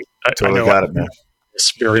know, totally I know got it, man.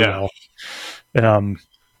 This very well.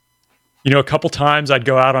 A couple times I'd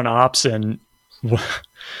go out on ops, and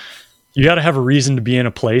you got to have a reason to be in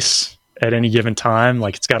a place at any given time.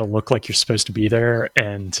 Like, it's got to look like you're supposed to be there.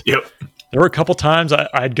 And there were a couple times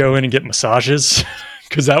I'd go in and get massages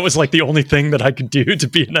because that was like the only thing that I could do to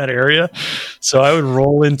be in that area. So I would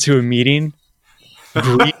roll into a meeting,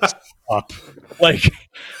 greased up, like,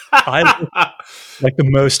 I look like the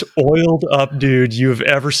most oiled up dude you have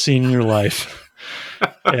ever seen in your life.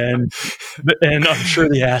 And I'm sure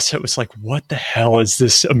the asset was like, what the hell is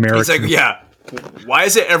this American? He's like, why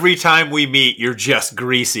is it every time we meet, you're just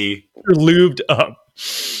greasy? You're lubed up.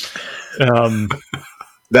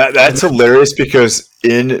 That's hilarious, because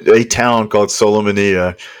in a town called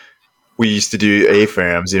Solomania, we used to do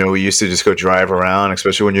AFAMs. We used to just go drive around,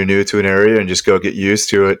 especially when you're new to an area, and just go get used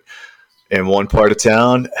to it. And one part of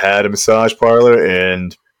town had a massage parlor,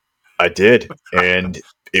 and I did. And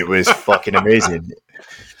it was fucking amazing.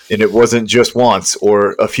 And it wasn't just once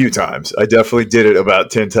or a few times. I definitely did it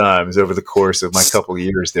about 10 times over the course of my couple of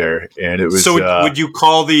years there. And it was. So would you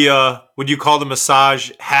call the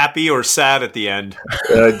massage happy or sad at the end?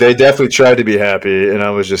 They definitely tried to be happy, and I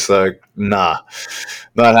was just like, nah,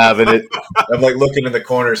 not having it. I'm like looking in the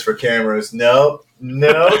corners for cameras. No.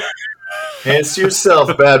 Hands to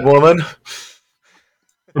yourself, bad woman.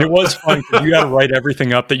 And it was fun because you got to write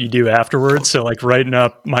everything up that you do afterwards. So, like, writing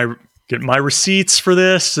up get my receipts for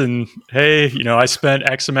this, and hey, I spent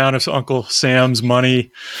X amount of Uncle Sam's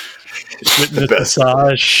money getting this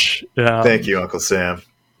massage. Thank you, Uncle Sam.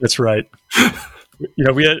 That's right.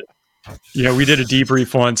 We did a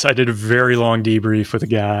debrief once. I did a very long debrief with a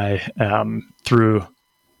guy through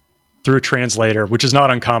a translator, which is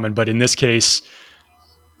not uncommon, but in this case,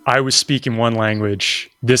 I was speaking one language.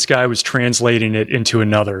 This guy was translating it into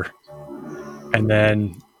another. And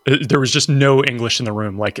then there was just no English in the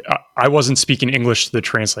room. Like, I wasn't speaking English to the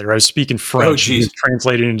translator. I was speaking French. He was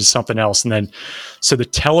translating into something else. And then, so the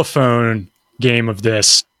telephone game of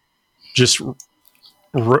this just,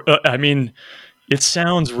 it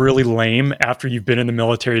sounds really lame after you've been in the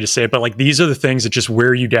military to say it, but, like, these are the things that just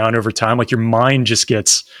wear you down over time. Like, your mind just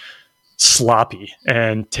gets sloppy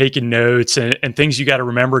and taking notes and things you got to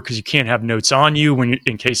remember because you can't have notes on you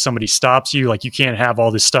in case somebody stops you. Like you can't have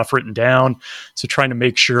all this stuff written down. So trying to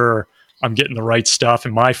make sure I'm getting the right stuff,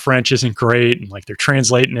 and my French isn't great, and like they're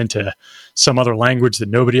translating into some other language that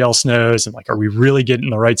nobody else knows, and like, are we really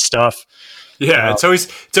getting the right stuff? Yeah, it's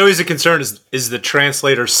always a concern. Is the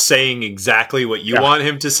translator saying exactly what you want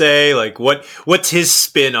him to say? Like what's his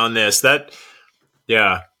spin on this? That's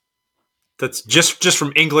just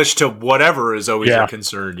from English to whatever is always a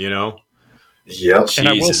concern, you know? Yep. And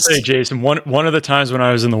I will say, Jason, one of the times when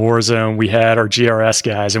I was in the war zone, we had our GRS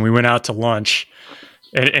guys and we went out to lunch,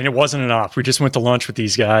 and it wasn't an op. We just went to lunch with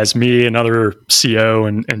these guys, me, another CO,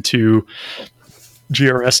 and two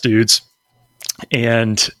GRS dudes.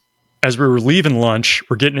 And as we were leaving lunch,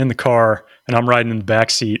 we're getting in the car and I'm riding in the back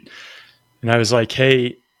seat. And I was like,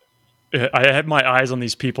 hey, I had my eyes on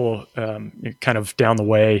these people kind of down the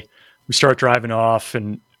way. We start driving off,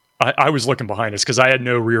 and I was looking behind us because I had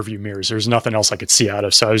no rear view mirrors. There was nothing else I could see out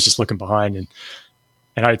of. So I was just looking behind.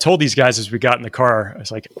 And I told these guys as we got in the car, I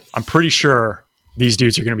was like, I'm pretty sure these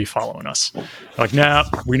dudes are going to be following us. They're like, nah,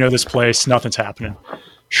 we know this place. Nothing's happening.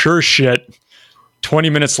 Sure as shit. 20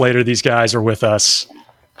 minutes later, these guys are with us.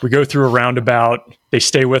 We go through a roundabout. They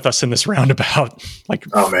stay with us in this roundabout. Like,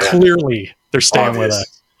 clearly they're staying with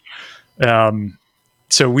us.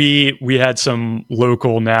 So we had some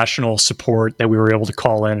local national support that we were able to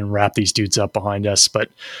call in and wrap these dudes up behind us. But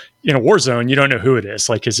in a war zone, you don't know who it is.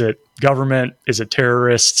 Like, is it government? Is it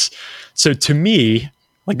terrorists? So to me,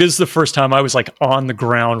 like, this is the first time I was like on the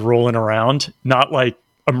ground rolling around, not like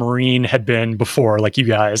a Marine had been before, like you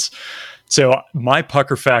guys. So my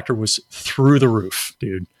pucker factor was through the roof,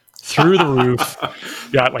 dude. Through the roof.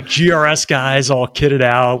 Got like GRS guys all kitted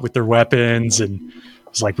out with their weapons, and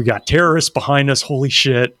it's like, we got terrorists behind us. Holy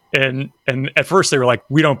shit. And at first they were like,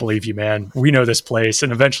 we don't believe you, man. We know this place.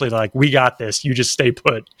 And eventually they're like, we got this. You just stay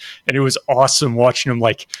put. And it was awesome watching them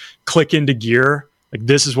like click into gear. Like,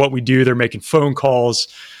 this is what we do. They're making phone calls.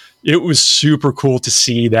 It was super cool to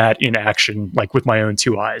see that in action, like with my own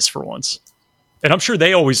two eyes for once. And I'm sure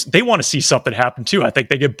they want to see something happen too. I think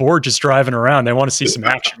they get bored just driving around. They want to see some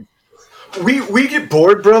action. We get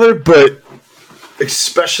bored, brother, but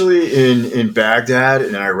especially in Baghdad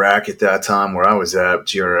and Iraq at that time where I was at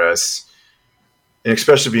GRS, and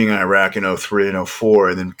especially being in Iraq in 03 and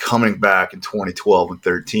 04, and then coming back in 2012 and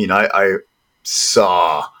 13, I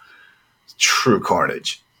saw true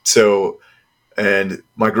carnage. So, and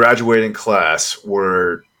my graduating class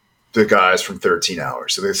were the guys from 13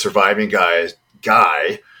 Hours. So the surviving guy,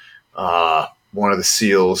 one of the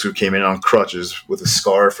SEALs who came in on crutches with a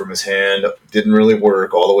scar from his hand, didn't really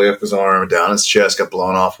work, all the way up his arm, down his chest, got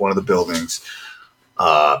blown off one of the buildings.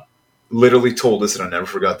 Literally told us, and I never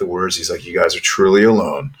forgot the words, he's like, you guys are truly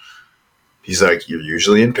alone. He's like, you're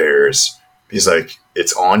usually in pairs. He's like,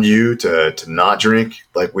 it's on you to not drink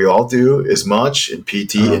like we all do as much and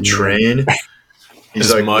PT and train.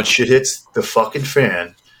 He's like, when shit hits the fucking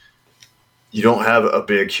fan, you don't have a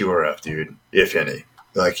big QRF, dude, if any.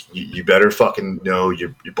 Like, you better fucking know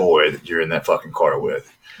your boy that you're in that fucking car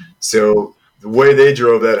with. So the way they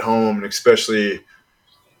drove that home, and especially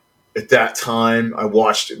at that time, I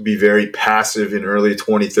watched it be very passive in early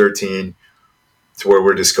 2013 to where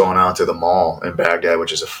we're just going out to the mall in Baghdad,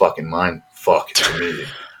 which is a fucking mind fuck to me.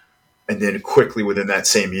 And then quickly within that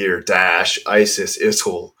same year, Daesh, ISIS,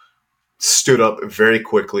 ISIL stood up very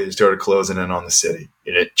quickly and started closing in on the city.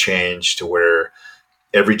 And it changed to where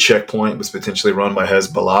every checkpoint was potentially run by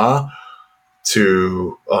Hezbollah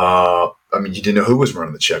to, you didn't know who was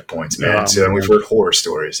running the checkpoints, man. Yeah, so we've heard horror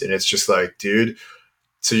stories. And it's just like, dude,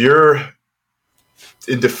 so you're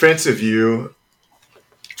in defense of you,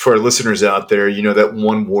 for our listeners out there, you know, that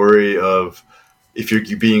one worry of if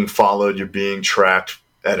you're being followed, you're being tracked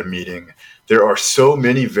at a meeting. There are so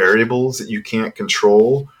many variables that you can't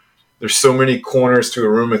control. There's so many corners to a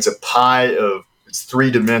room. It's a pie of, it's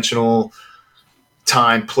three-dimensional,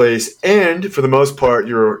 time, place, and for the most part,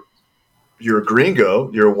 you're a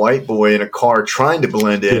gringo, you're a white boy in a car trying to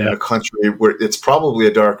blend in a country where it's probably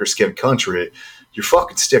a darker skinned country. You're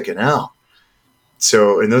fucking sticking out.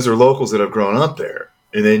 So, and those are locals that have grown up there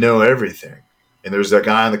and they know everything. And there's that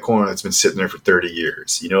guy in the corner that's been sitting there for 30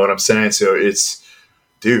 years. You know what I'm saying? So it's,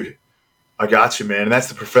 dude, I got you, man. And that's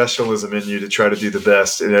the professionalism in you to try to do the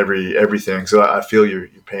best in everything. So I feel your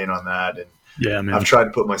pain on that. And yeah, man. I've tried to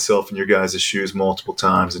put myself in your guys' shoes multiple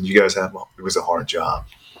times, and you guys it was a hard job,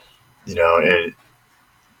 you know, and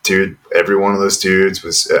dude, every one of those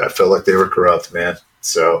dudes I felt like they were corrupt, man.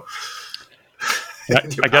 So I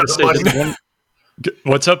got to say,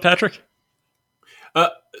 what's up, Patrick?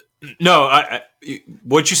 No,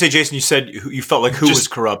 what'd you say, Jason? You said you felt like who was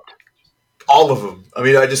corrupt? All of them. I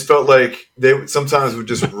mean, I just felt like they sometimes would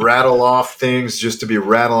just rattle off things just to be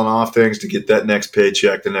rattling off things to get that next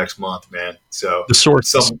paycheck the next month, man. So The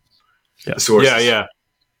sources. The sources. Yeah.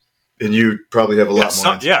 And you probably have a lot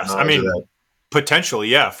more. Yes. I mean, potentially,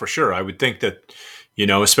 yeah, for sure. I would think that,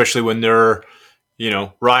 especially when they're,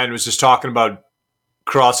 Ryan was just talking about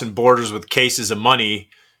crossing borders with cases of money,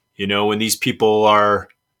 when these people are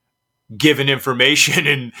given information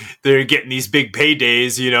and they're getting these big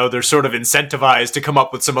paydays, they're sort of incentivized to come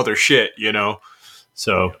up with some other shit,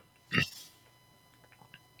 so.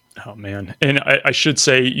 Oh man. And I should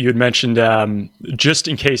say, you had mentioned, just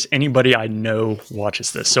in case anybody I know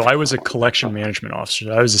watches this. So I was a collection management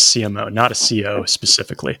officer. I was a CMO, not a CO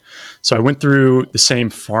specifically. So I went through the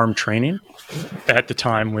same farm training at the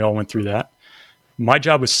time. We all went through that. My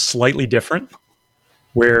job was slightly different,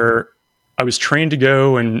 where I was trained to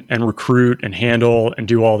go and recruit and handle and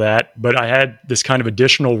do all that. But I had this kind of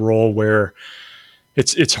additional role where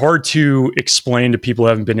it's hard to explain to people who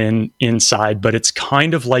haven't been inside, but it's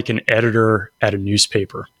kind of like an editor at a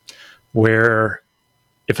newspaper, where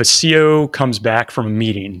if a CO comes back from a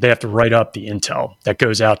meeting, they have to write up the intel that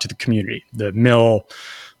goes out to the community, the mill,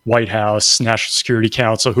 White House, National Security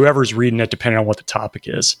Council, whoever's reading it, depending on what the topic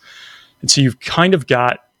is. And so you've kind of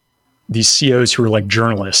got these COs who are like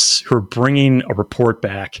journalists who are bringing a report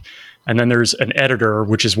back. And then there's an editor,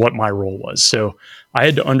 which is what my role was. So I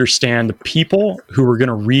had to understand the people who were going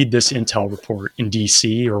to read this intel report in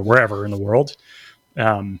DC or wherever in the world.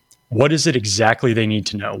 What is it exactly they need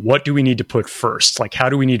to know? What do we need to put first? Like, how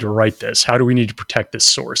do we need to write this? How do we need to protect this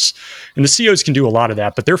source? And the COs can do a lot of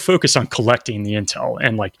that, but they're focused on collecting the intel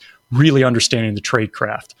and like really understanding the trade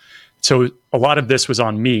craft. So a lot of this was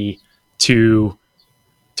on me to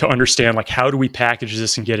understand, like, how do we package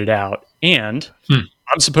this and get it out? And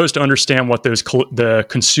I'm supposed to understand what the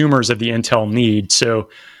consumers of the intel need. So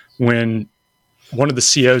when one of the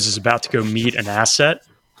COs is about to go meet an asset,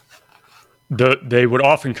 they would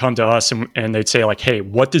often come to us and they'd say, like, hey,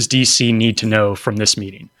 what does DC need to know from this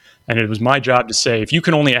meeting? And it was my job to say, if you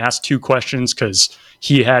can only ask 2 questions because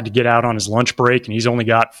he had to get out on his lunch break and he's only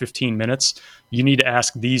got 15 minutes, you need to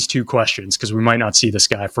ask these 2 questions because we might not see this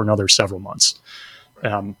guy for another several months.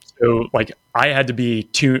 So like I had to be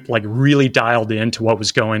really dialed into what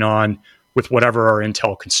was going on with whatever our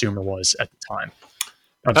intel consumer was at the time.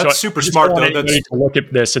 That's super smart, though. To look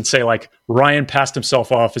at this and say, like, Ryan passed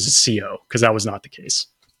himself off as a CO, because that was not the case.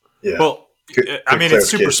 Yeah. Well, I mean, it's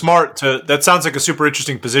super smart. That sounds like a super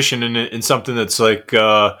interesting position in something that's like,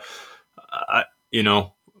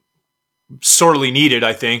 sorely needed.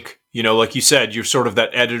 I think, like you said, you're sort of that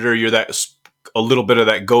editor. You're a little bit of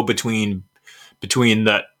that go-between between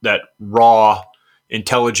that raw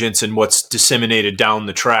intelligence and what's disseminated down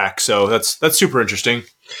the track. So that's super interesting.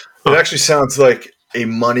 It actually sounds like a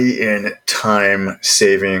money and time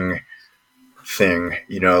saving thing.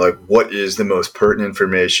 Like, what is the most pertinent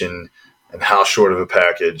information and how short of a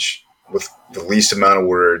package with the least amount of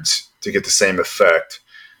words to get the same effect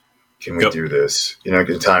can we do this?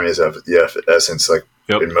 Because time is of the essence, like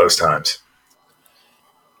in most times.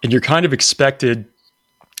 And you're kind of expected,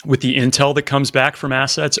 with the intel that comes back from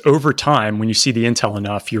assets over time, when you see the intel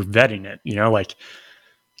enough, you're vetting it, like,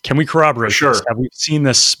 can we corroborate this? Have we seen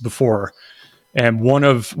this before? And one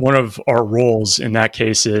of our roles in that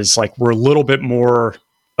case is, like, we're a little bit more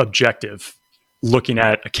objective looking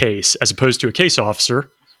at a case, as opposed to a case officer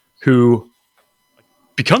who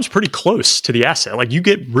becomes pretty close to the asset. Like, you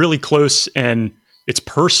get really close and it's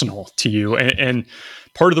personal to you. And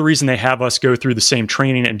part of the reason they have us go through the same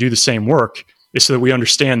training and do the same work is so that we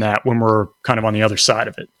understand that when we're kind of on the other side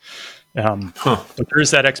of it. But there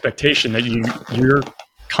is that expectation that you're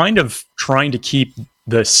kind of trying to keep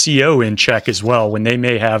the CO in check as well, when they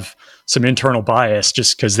may have some internal bias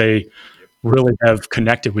just because they really have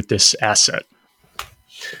connected with this asset.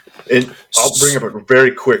 And I'll bring up a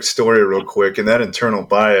very quick story real quick. And that internal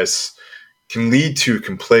bias can lead to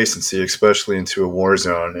complacency, especially into a war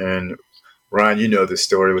zone. And Ryan, you know this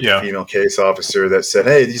story with the female case officer that said,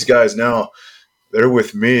 hey, these guys now, they're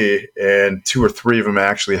with me, and 2 or 3 of them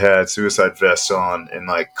actually had suicide vests on and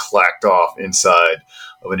like clacked off inside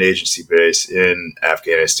of an agency base in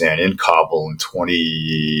Afghanistan, in Kabul in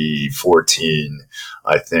 2014,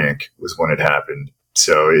 I think was when it happened.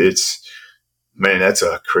 So that's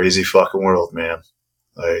a crazy fucking world, man.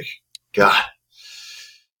 Like, God.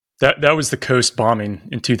 That was the coast bombing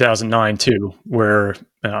in 2009 too, where,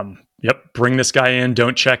 bring this guy in,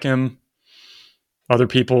 don't check him. Other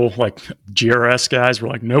people, like GRS guys, were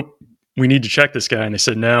like, nope, we need to check this guy. And they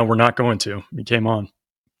said, no, we're not going to. He came on,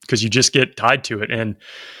 because you just get tied to it. And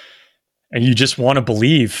you just want to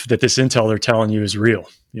believe that this intel they're telling you is real.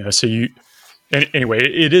 So And anyway,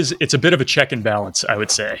 it's a bit of a check and balance, I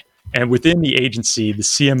would say. And within the agency, the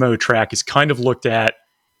CMO track is kind of looked at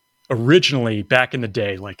originally back in the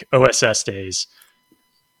day, like OSS days.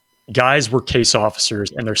 Guys were case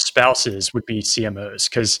officers and their spouses would be CMOs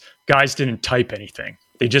because guys didn't type anything.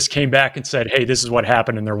 They just came back and said, hey, this is what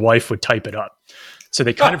happened, and their wife would type it up. So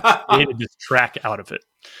they kind of created this track out of it.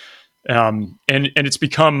 And it's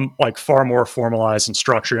become like far more formalized and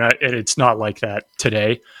structured. And it's not like that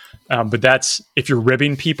today. But that's, if you're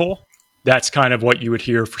ribbing people, that's kind of what you would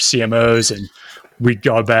hear for CMOs, and we'd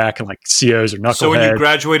go back and like COs or knuckleheads. So when you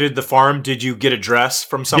graduated the farm, did you get a dress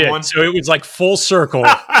from someone? Yeah, so it was like full circle.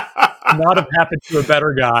 Not have happened to a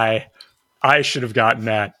better guy. I should have gotten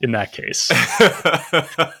that in that case.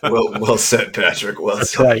 Well said, Patrick.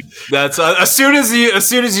 That's said. Right. That's as soon as you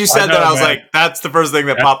said that, I was like, that's the first thing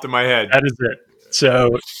that popped in my head. That is it.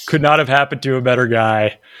 So could not have happened to a better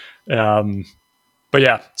guy. But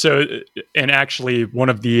yeah. So, and actually, one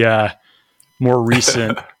of the more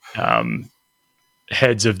recent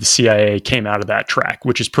heads of the CIA came out of that track,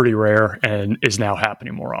 which is pretty rare and is now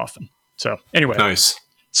happening more often. So anyway, nice.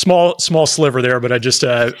 Small sliver there, but I just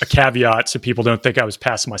a caveat so people don't think I was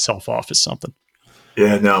passing myself off as something.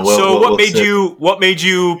 Yeah, no. So what made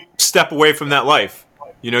you step away from that life?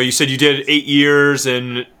 You said you did 8 years,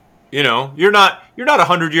 and you're not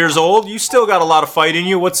 100 years old. You still got a lot of fight in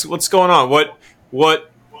you. What's going on?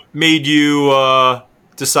 What made you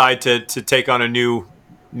decide to take on a new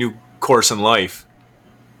course in life?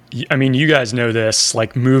 I mean, you guys know this,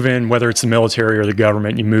 like moving, whether it's the military or the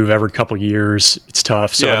government, you move every couple of years. It's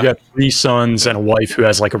tough. So I've got 3 sons and a wife who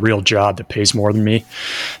has like a real job that pays more than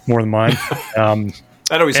mine.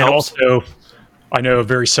 That always helps. Also, I know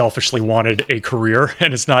very selfishly wanted a career,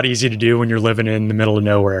 and it's not easy to do when you're living in the middle of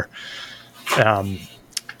nowhere.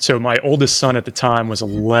 So my oldest son at the time was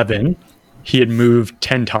 11. He had moved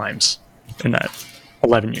 10 times in that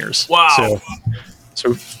 11 years. Wow.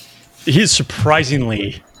 So he's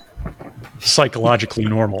surprisingly psychologically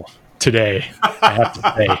normal today, I have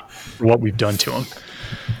to say, for what we've done to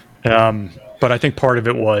him. But I think part of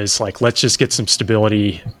it was like, let's just get some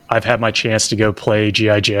stability. I've had my chance to go play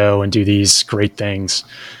G.I. Joe and do these great things,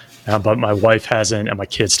 but my wife hasn't, and my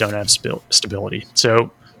kids don't have stability.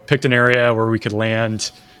 So picked an area where we could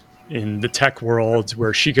land in the tech world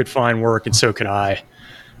where she could find work, and so could I.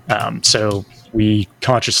 So we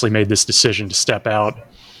consciously made this decision to step out.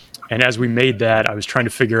 And as we made that, I was trying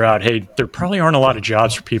to figure out, hey, there probably aren't a lot of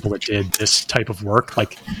jobs for people that did this type of work.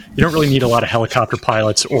 Like, you don't really need a lot of helicopter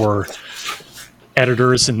pilots or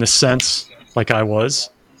editors in this sense, like I was.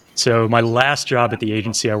 So my last job at the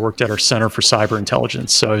agency, I worked at our Center for Cyber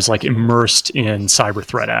Intelligence. So I was like immersed in cyber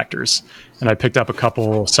threat actors. And I picked up a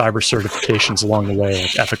couple cyber certifications along the way,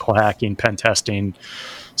 like ethical hacking, pen testing,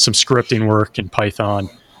 some scripting work in Python.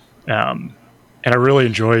 And I really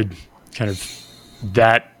enjoyed kind of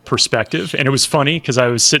that perspective. And it was funny because I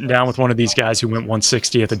was sitting down with one of these guys who went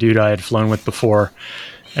 160 at the dude I had flown with before.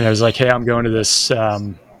 And I was like, hey, I'm going to this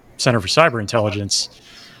Center for Cyber Intelligence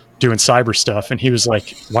doing cyber stuff. And he was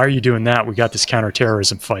like, why are you doing that? We got this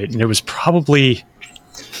counterterrorism fight. And it was probably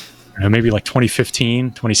maybe like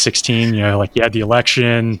 2015, 2016, like you had the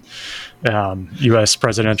election, US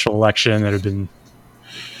presidential election that had been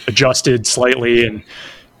adjusted slightly, and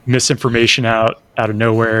misinformation out of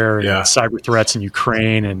nowhere, and cyber threats in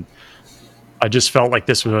Ukraine. And I just felt like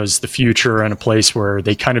this was the future, and a place where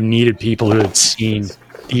they kind of needed people who had seen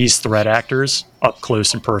these threat actors up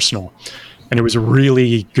close and personal. And it was a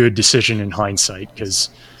really good decision in hindsight, because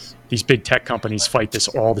these big tech companies fight this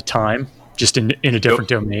all the time, just in a different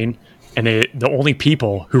domain. And the only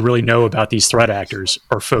people who really know about these threat actors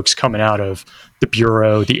are folks coming out of the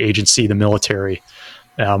bureau, the agency, the military,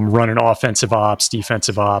 running offensive ops,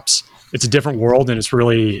 defensive ops. It's a different world, and it's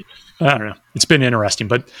really, I don't know, it's been interesting.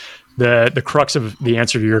 But the crux of the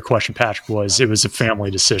answer to your question, Patrick, was it was a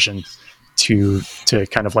family decision to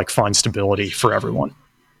kind of like find stability for everyone.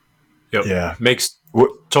 Yep. Yeah. Makes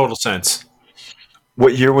total sense.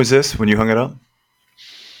 What year was this when you hung it up?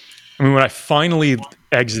 I mean, when I finally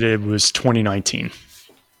exited was 2019.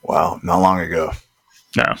 Wow. Not long ago.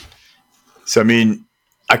 No. So, I mean,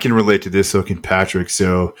 I can relate to this, so can Patrick.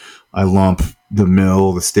 So I lump the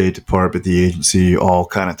mill, the State Department, the agency all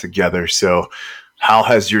kind of together. So how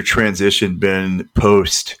has your transition been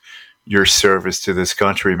post your service to this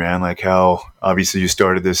country, man? Like, how obviously you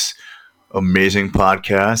started this amazing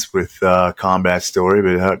podcast with Combat Story,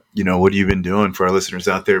 but how, what have you been doing for our listeners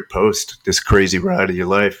out there post this crazy ride of your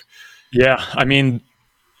life? Yeah, I mean,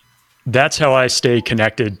 that's how I stay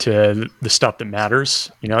connected to the stuff that matters,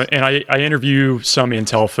 and I interview some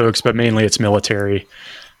intel folks, but mainly it's military.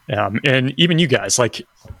 And even you guys, like,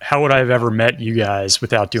 how would I have ever met you guys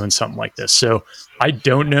without doing something like this? So I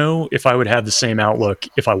don't know if I would have the same outlook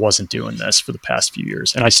if I wasn't doing this for the past few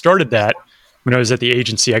years. And I started that when I was at the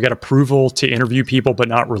agency. I got approval to interview people, but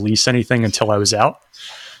not release anything until I was out.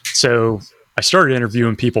 So I started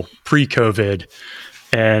interviewing people pre-COVID.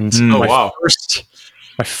 And my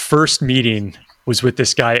first meeting was with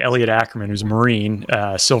this guy, Elliot Ackerman, who's a Marine,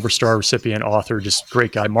 Silver Star recipient, author, just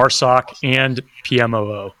great guy, MARSOC and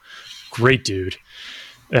PMOO. Great dude.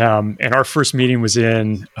 And our first meeting was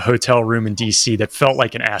in a hotel room in DC that felt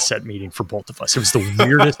like an asset meeting for both of us. It was the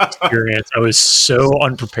weirdest experience. I was so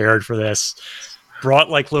unprepared for this. Brought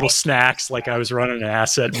like little snacks, like I was running an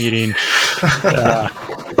asset meeting. But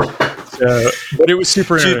it was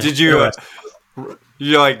super interesting. Did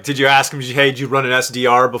you ask him, hey, did you run an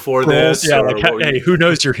SDR before this? Yeah, like, hey, who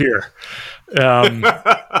knows you're here?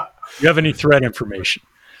 You have any threat information?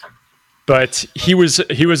 But he was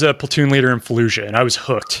a platoon leader in Fallujah, and I was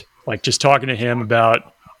hooked. Like, just talking to him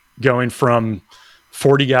about going from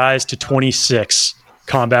 40 guys to 26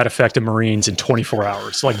 combat effective Marines in 24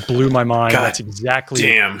 hours, like, blew my mind. God, that's exactly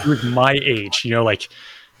damn. He was my age, like,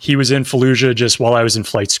 he was in Fallujah just while I was in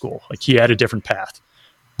flight school. Like, he had a different path.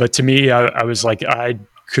 But to me, I was like, I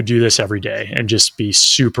could do this every day and just be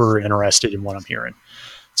super interested in what I'm hearing.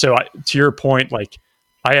 So to your point, like,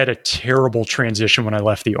 I had a terrible transition when I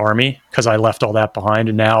left the Army because I left all that behind.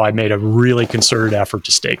 And now I made a really concerted effort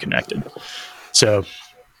to stay connected. So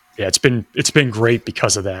yeah, it's been great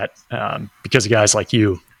because of that, because of guys like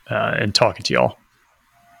you and talking to y'all.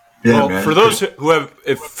 Yeah, well, man. for those who have,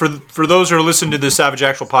 for those who are listening to the Savage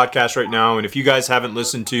Actual podcast right now, and if you guys haven't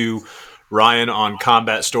listened to Ryan on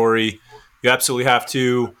Combat Story, you absolutely have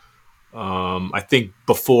to. I think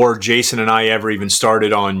before Jason and I ever even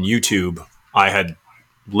started on YouTube, I had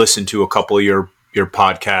listened to a couple of your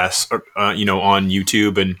podcasts, on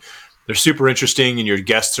YouTube, and they're super interesting, and your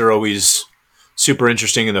guests are always super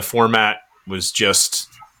interesting, and the format was just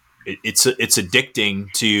it's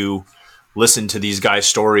addicting to listen to these guys'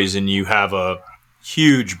 stories, and you have a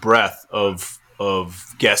huge breadth of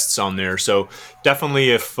guests on there. So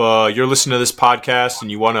definitely, if you're listening to this podcast and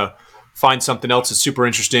you want to find something else that's super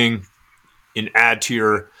interesting and add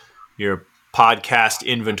to your podcast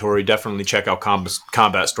inventory, definitely check out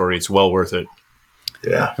Combat Story. It's well worth it.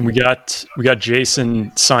 Yeah. And we got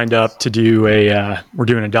Jason signed up to do we're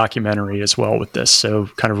doing a documentary as well with this. So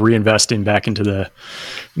kind of reinvesting back into the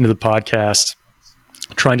podcast,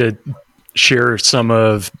 trying to share some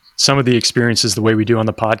of the experiences the way we do on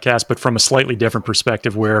the podcast, but from a slightly different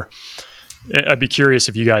perspective, where I'd be curious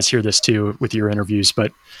if you guys hear this too with your interviews,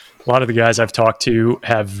 but a lot of the guys I've talked to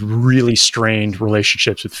have really strained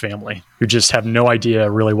relationships with family who just have no idea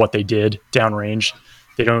really what they did downrange.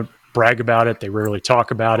 They don't brag about it. They rarely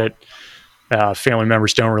talk about it. Family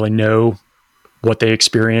members don't really know what they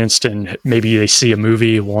experienced, and maybe they see a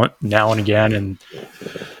movie now and again, and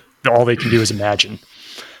all they can do is imagine.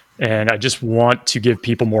 And I just want to give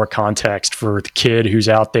people more context for the kid who's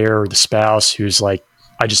out there, or the spouse who's like,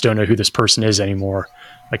 I just don't know who this person is anymore.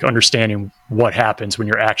 Like, understanding what happens when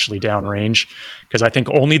you're actually downrange, because I think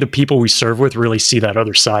only the people we serve with really see that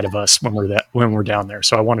other side of us when we're down there.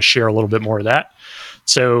 So I want to share a little bit more of that.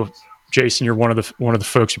 So Jason, you're one of the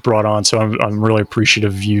folks you brought on, so I'm really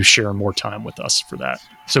appreciative of you sharing more time with us for that.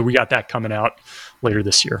 So we got that coming out later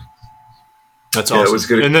this year. That's awesome. It was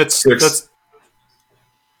good. And that's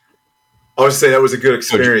I would say that was a good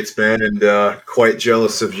experience, man, and quite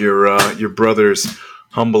jealous of your brother's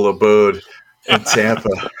humble abode in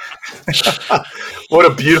Tampa. What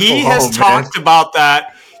a beautiful home, He has talked about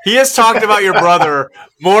that. He has talked about your brother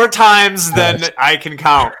more times than I can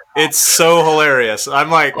count. It's so hilarious. I'm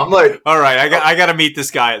like, all right, I got to meet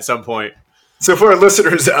this guy at some point. So for our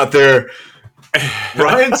listeners out there,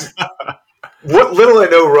 what little I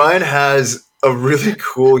know, Ryan has a really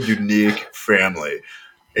cool, unique family.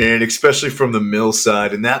 And especially from the mill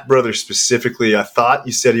side. And that brother specifically, I thought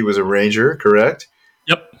you said he was a Ranger, correct?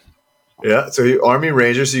 Yep. Yeah, so Army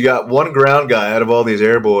Ranger. So you got one ground guy out of all these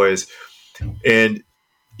air boys. And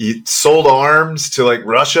he sold arms to like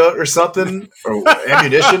Russia or something, or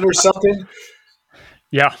ammunition or something.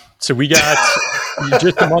 Yeah. So we got,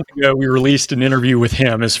 just a month ago, we released an interview with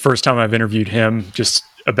him. It's the first time I've interviewed him just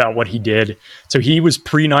about what he did. So he was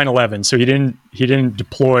pre 9/11. So he didn't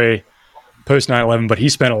deploy post 9/11, but he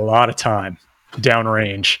spent a lot of time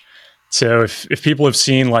downrange. So if people have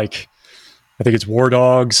seen, like, I think it's War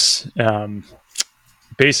Dogs,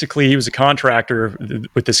 basically he was a contractor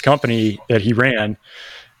with this company that he ran,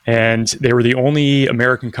 and they were the only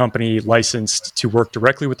American company licensed to work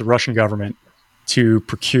directly with the Russian government to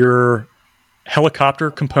procure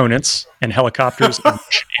helicopter components and helicopters and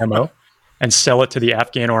ammo and sell it to the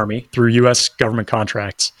Afghan army through U.S. government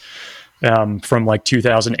contracts from like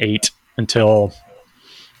 2008 until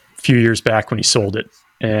a few years back when he sold it.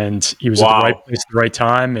 And he was at the right place at the right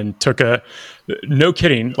time and took a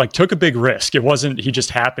big risk. It wasn't, he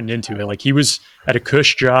just happened into it. Like, he was at a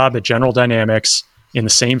cush job at General Dynamics in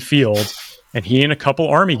the same field. And he and a couple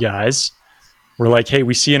army guys were like, hey,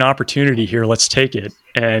 we see an opportunity here. Let's take it.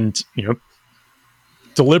 And,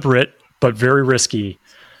 deliberate, but very risky,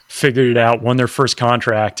 figured it out, won their first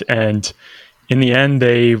contract. And in the end,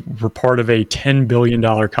 they were part of a $10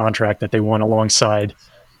 billion contract that they won alongside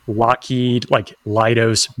Lockheed, like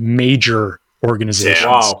Leidos, major organizations.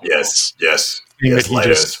 Wow. Yes. That he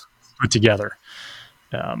just put together.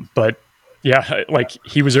 But yeah, like,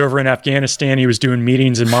 he was over in Afghanistan. He was doing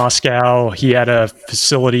meetings in Moscow. He had a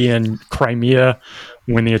facility in Crimea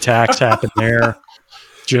when the attacks happened there.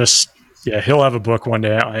 He'll have a book one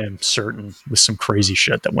day, I am certain, with some crazy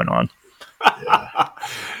shit that went on.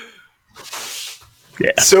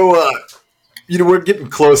 Yeah. So, we're getting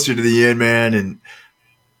closer to the end, man, and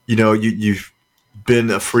you've been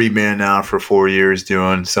a free man now for 4 years,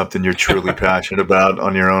 doing something you're truly passionate about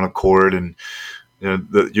on your own accord, and you're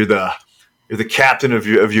the captain of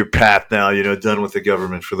your path now. Done with the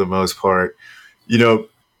government for the most part.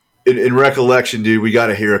 In recollection, dude, we got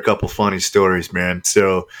to hear a couple funny stories, man.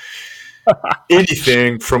 So,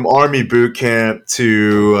 anything from Army boot camp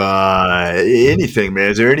to anything,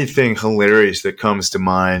 man. Is there anything hilarious that comes to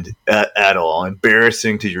mind at all?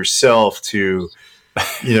 Embarrassing to yourself, to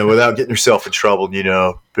without getting yourself in trouble,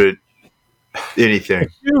 but anything.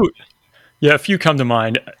 Yeah, a few come to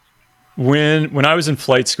mind. When I was in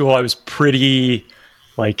flight school, I was pretty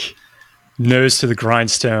like nose to the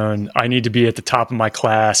grindstone. I need to be at the top of my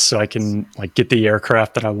class so I can like get the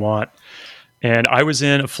aircraft that I want. And I was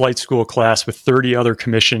in a flight school class with 30 other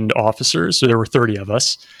commissioned officers. So there were 30 of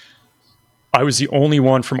us. I was the only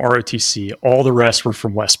one from ROTC. All the rest were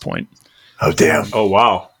from West Point. Oh, damn. Oh,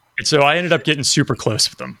 wow. And so I ended up getting super close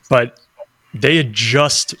with them. But they had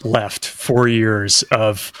just left 4 years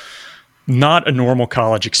of not a normal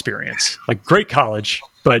college experience. Like, great college,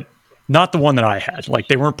 but not the one that I had. Like,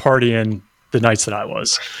 they weren't partying the nights that I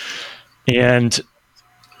was. And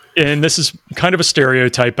this is kind of a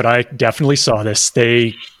stereotype, but I definitely saw this.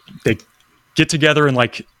 They get together in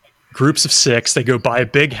like groups of 6. They go buy a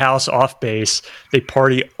big house off base. They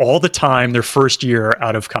party all the time their first year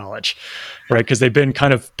out of college, right? Because they've been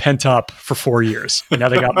kind of pent up for 4 years. And now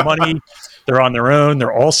they got money. They're on their own.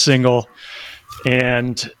 They're all single.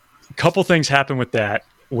 And a couple things happen with that,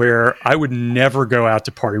 where I would never go out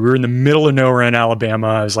to party. We were in the middle of nowhere in Alabama.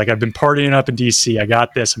 I was like, I've been partying up in DC. I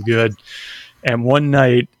got this. I'm good. And one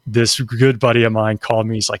night, this good buddy of mine called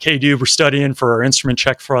me. He's like, hey, dude, we're studying for our instrument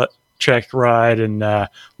check ride, and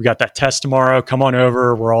we got that test tomorrow. Come on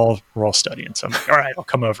over. We're all studying. So I'm like, all right, I'll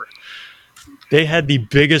come over. They had the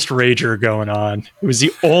biggest rager going on. It was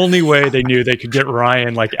the only way they knew they could get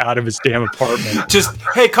Ryan like out of his damn apartment. Just,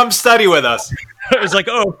 hey, come study with us. I was like,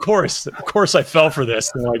 oh, of course I fell for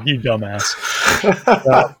this. They're like, you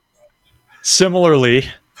dumbass. Similarly,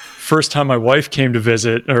 first time my wife came to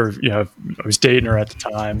visit, or I was dating her at the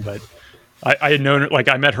time, but I had known her, like,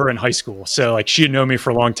 I met her in high school, so like she had known me for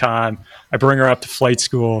a long time. I bring her up to flight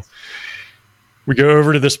school. We go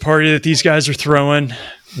over to this party that these guys are throwing.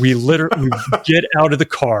 We get out of the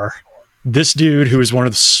car. This dude, who is one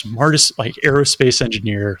of the smartest, like, aerospace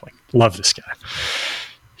engineer, like, love this guy.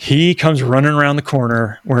 He comes running around the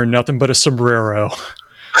corner wearing nothing but a sombrero,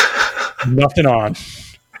 nothing on,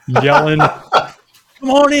 yelling, come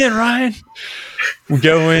on in, Ryan. We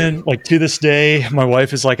go in, like, to this day, my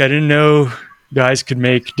wife is like, I didn't know guys could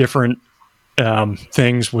make different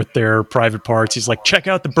things with their private parts. He's like, check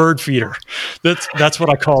out the bird feeder. That's what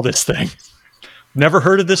I call this thing. Never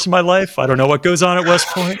heard of this in my life. I don't know what goes on at West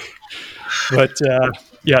Point. But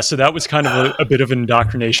so that was kind of a bit of an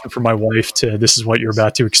indoctrination for my wife to, this is what you're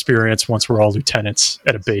about to experience once we're all lieutenants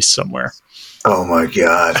at a base somewhere. Oh my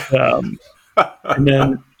God. And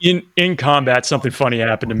then in combat, something funny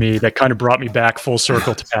happened to me that kind of brought me back full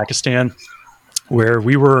circle to Pakistan, where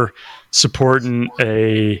we were supporting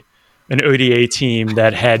an ODA team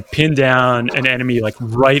that had pinned down an enemy like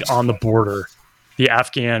right on the border, the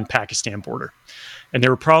Afghan-Pakistan border. And they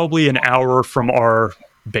were probably an hour from our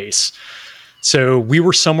base. So we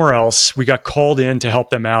were somewhere else. We got called in to help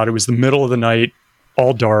them out. It was the middle of the night,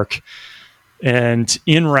 all dark. And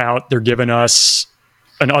en route, they're giving us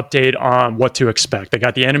an update on what to expect. They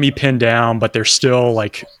got the enemy pinned down, but they're still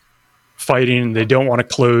like fighting. They don't want to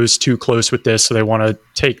close too close with this, so they want to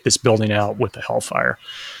take this building out with the Hellfire.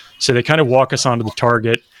 So they kind of walk us onto the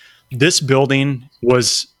target. this building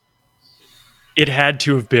it had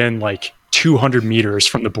to have been like 200 meters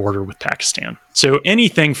from the border with Pakistan. So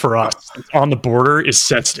anything for us on the border is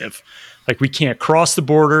sensitive. Like we can't cross the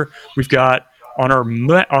border. We've got on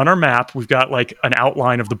our map, we've got like an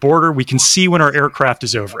outline of the border. We can see when our aircraft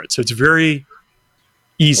is over it. So it's very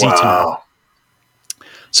easy to know.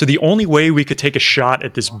 So the only way we could take a shot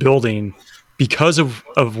at this building because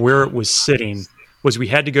of where it was sitting was we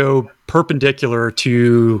had to go perpendicular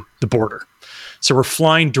to the border. So we're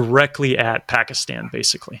flying directly at Pakistan,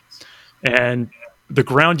 basically. And the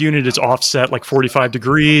ground unit is offset like 45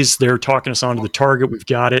 degrees. They're talking us onto the target. We've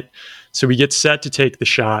got it. So we get set to take the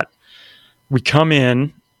shot. We come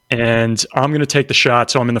in, and I'm going to take the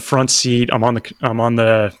shot. So I'm in the front seat. I'm on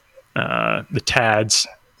the TADS.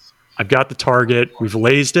 I've got the target. We've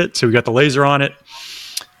lased it. So we got the laser on it.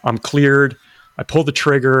 I'm cleared. I pull the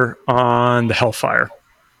trigger on the Hellfire.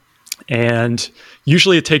 And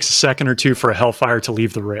usually it takes a second or two for a Hellfire to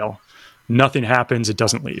leave the rail. Nothing happens. It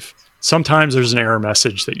doesn't leave. Sometimes there's an error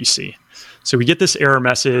message that you see. So we get this error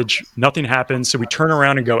message. Nothing happens. So we turn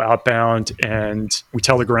around and go outbound, and we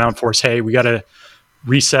tell the ground force, hey, we got to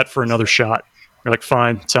reset for another shot. We're like,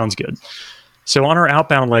 fine, sounds good. So on our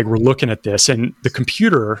outbound leg, we're looking at this, and the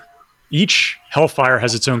computer, each Hellfire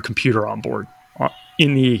has its own computer on board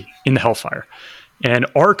in the Hellfire. And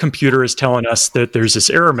our computer is telling us that there's this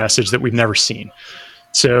error message that we've never seen.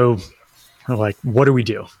 So we're like, what do we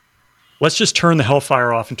do? Let's just turn the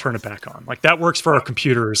Hellfire off and turn it back on. Like that works for our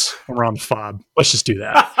computers when we're on the fob. Let's just do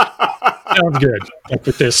that. Sounds good. Like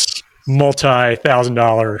with this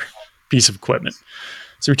multi-$1,000 piece of equipment.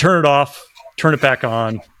 So we turn it off, turn it back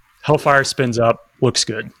on. Hellfire spins up, looks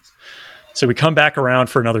good. So we come back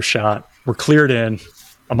around for another shot. We're cleared in.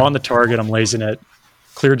 I'm on the target. I'm lasing it.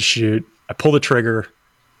 Cleared to shoot. I pull the trigger,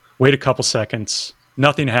 wait a couple seconds.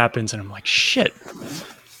 Nothing happens. And I'm like, shit,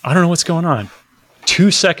 I don't know what's going on.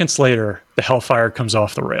 2 seconds later, the Hellfire comes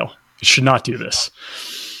off the rail. It should not do this.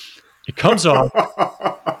 It comes off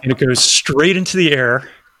and it goes straight into the air,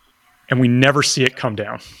 and we never see it come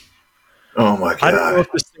down. Oh my God. I don't know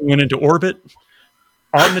if this thing went into orbit.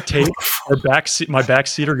 On the tape, my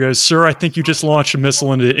backseater goes, sir, I think you just launched a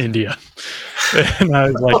missile into India. And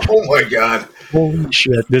I was like, oh my God. Holy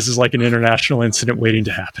shit, this is like an international incident waiting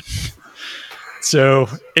to happen. So,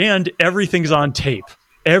 and everything's on tape.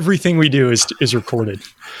 Everything we do is recorded.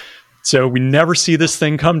 So we never see this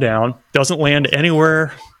thing come down. Doesn't land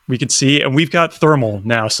anywhere we can see. And we've got thermal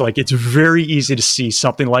now. So like it's very easy to see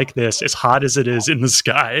something like this, as hot as it is in the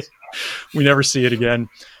sky. We never see it again.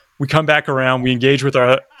 We come back around. We engage with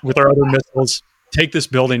our other missiles, take this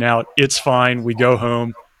building out. It's fine. We go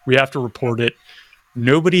home. We have to report it.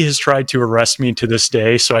 Nobody has tried to arrest me to this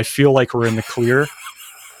day, so I feel like we're in the clear.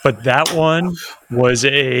 But that one was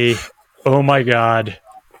oh my God.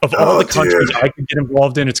 Of all the countries I could get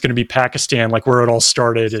involved in, it's going to be Pakistan, like where it all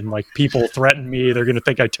started. And like people threaten me. They're going to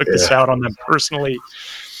think I took this out on them personally.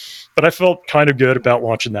 But I felt kind of good about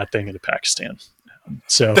launching that thing into Pakistan.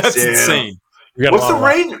 So that's insane. What's the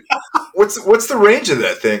range? What's the range of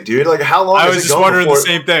that thing, dude? Like how long? I was just wondering the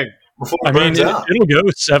same thing. I mean, it'll go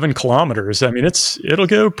 7 kilometers. I mean, it'll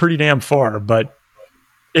go pretty damn far, but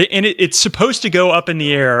it's supposed to go up in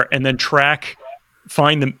the air and then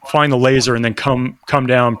find the laser and then come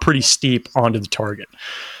down pretty steep onto the target.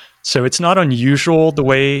 So it's not unusual the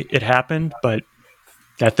way it happened, but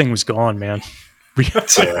that thing was gone, man.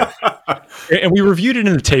 And we reviewed it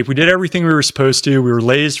in the tape. We did everything we were supposed to. We were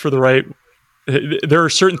lased for the right. There are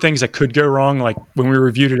certain things that could go wrong. Like when we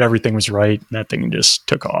reviewed it, everything was right. And that thing just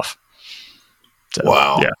took off. So,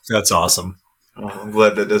 wow. Yeah. That's awesome. Oh, I'm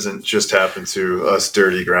glad that doesn't just happen to us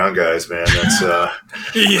dirty ground guys, man. That's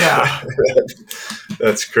yeah.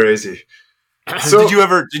 That's crazy. So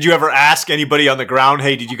did you ever ask anybody on the ground,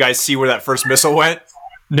 hey, did you guys see where that first missile went?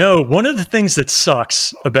 No. One of the things that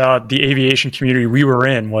sucks about the aviation community we were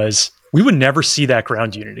in was we would never see that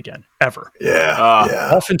ground unit again, ever.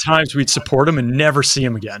 Yeah. Oftentimes we'd support them and never see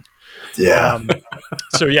them again. Yeah.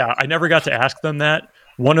 So yeah, I never got to ask them that.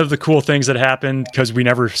 One of the cool things that happened, because we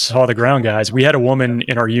never saw the ground guys, we had a woman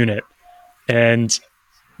in our unit, and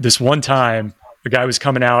this one time the guy was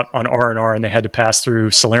coming out on R&R and they had to pass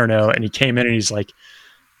through Salerno, and he came in and he's like,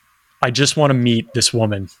 I just want to meet this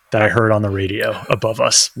woman that I heard on the radio above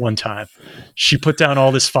us one time. She put down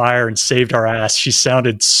all this fire and saved our ass. She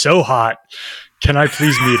sounded so hot. Can I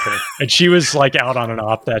please meet her? And she was like out on an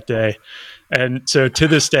op that day. And so to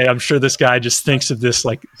this day, I'm sure this guy just thinks of this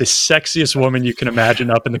like the sexiest woman you can imagine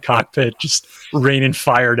up in the cockpit, just raining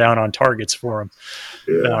fire down on targets for him.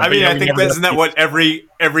 Yeah. I mean, I think isn't that what every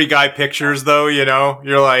guy pictures, though? You know,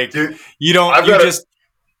 you're like, dude,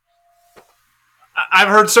 I've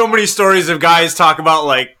heard so many stories of guys talk about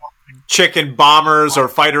like chicken bombers or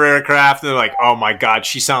fighter aircraft, and they're like, "Oh my god,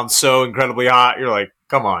 she sounds so incredibly hot." You're like,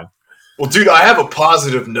 "Come on." Well, dude, I have a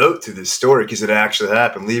positive note to this story because it actually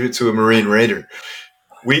happened. Leave it to a Marine Raider.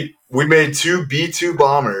 We made 2 B-2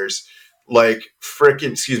 bombers, like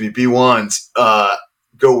B-1s,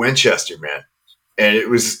 go Winchester, man. And it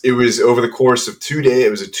was over the course of 2 days.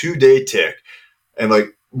 It was a 2-day tick, and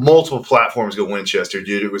like multiple platforms go Winchester,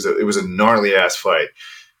 dude. It was a gnarly ass fight.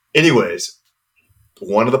 Anyways,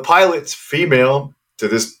 one of the pilots, female, to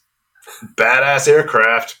this badass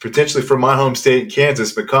aircraft, potentially from my home state in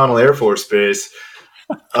Kansas, McConnell Air Force Base.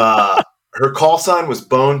 Her call sign was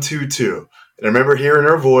Bone 22. And I remember hearing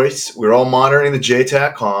her voice. We were all monitoring the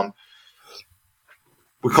JTAC comm.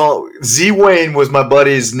 We call it Z Wayne was my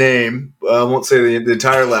buddy's name. I won't say the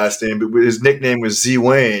entire last name, but his nickname was Z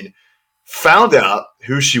Wayne. Found out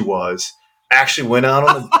who she was. Actually went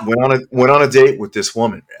on a date with this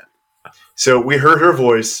woman, man. So we heard her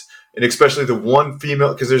voice. And especially the one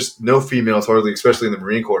female, because there's no females hardly, especially in the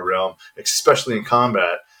Marine Corps realm, especially in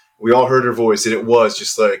combat. We all heard her voice, and it was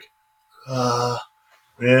just like,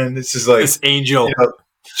 man, this is like this angel. You know,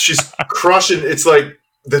 she's crushing. It's like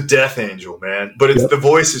the death angel, man. But the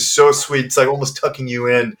voice is so sweet. It's like almost tucking you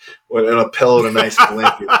in a pillow and a nice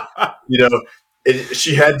blanket. You know,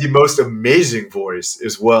 she had the most amazing voice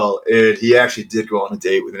as well. And he actually did go on a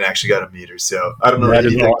date with and actually got to meet her. So I don't know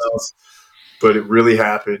anything else. But it really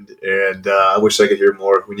happened, and I wish I could hear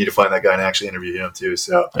more. We need to find that guy and actually interview him too.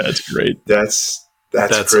 So that's great. That's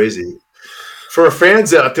crazy. For our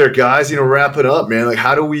fans out there, guys, wrap it up, man. Like,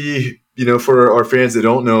 how do we, for our fans that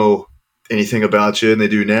don't know anything about you and they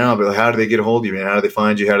do now, but like, how do they get a hold of you, man? How do they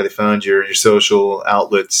find you? How do they find your social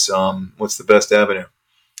outlets? What's the best avenue?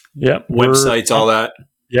 Yep, websites, all that.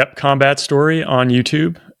 Yep, Combat Story on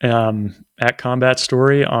YouTube, at Combat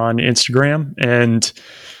Story on Instagram, and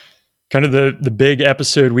kind of the big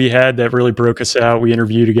episode we had that really broke us out. We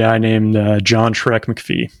interviewed a guy named John Shrek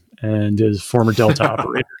McPhee, and his former Delta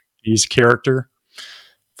operator. He's a character.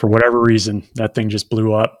 For whatever reason, that thing just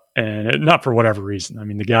blew up. And not for whatever reason. I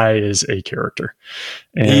mean, the guy is a character.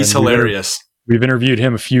 And he's hilarious. We've interviewed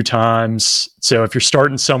him a few times. So if you're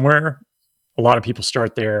starting somewhere, a lot of people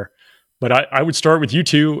start there. But I would start with you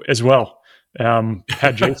two as well.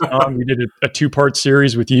 Had Jason on. We did a 2-part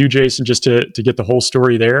series with you, Jason, just to get the whole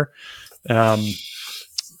story there.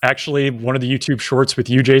 Actually, one of the YouTube shorts with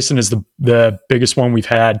you, Jason, is the biggest one we've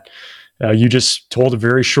had. You just told a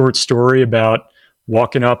very short story about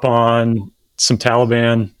walking up on some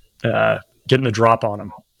Taliban, getting the drop on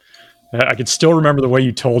them. I can still remember the way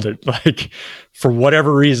you told it. Like, for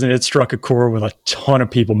whatever reason, it struck a chord with a ton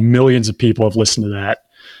of people. Millions of people have listened to that.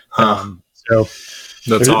 So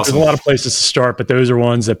there's a lot of places to start, but those are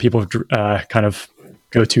ones that people kind of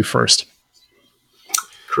go to first.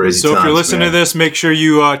 Crazy. So if you're listening to this, make sure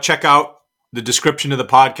you check out the description of the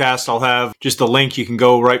podcast. I'll have just a link. You can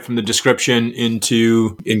go right from the description and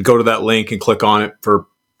go to that link and click on it for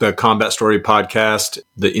the Combat Story podcast,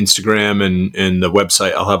 the Instagram and the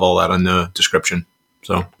website. I'll have all that on the description.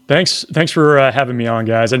 So thanks for having me on,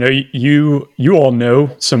 guys. I know you all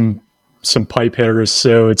know some pipe hitters,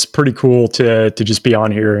 so it's pretty cool to just be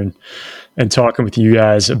on here and talking with you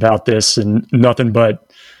guys about this, and nothing but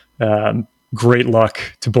great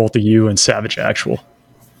luck to both of you and Savage Actual.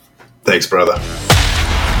 Thanks, brother.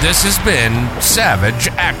 This has been Savage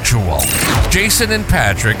Actual. Jason and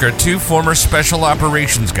Patrick are 2 former special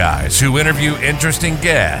operations guys who interview interesting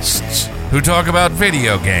guests who talk about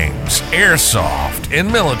video games, airsoft,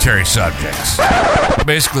 and military subjects.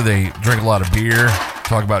 Basically, they drink a lot of beer,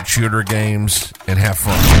 talk about shooter games, and have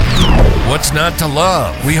fun. What's not to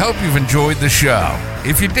love? We hope you've enjoyed the show.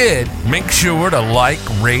 If you did, make sure to like,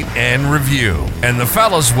 rate, and review. And the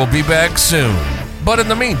fellas will be back soon. But in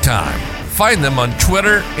the meantime, find them on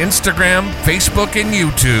Twitter, Instagram, Facebook, and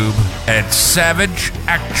YouTube at Savage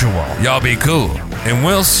Actual. Y'all be cool, and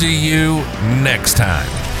we'll see you next time.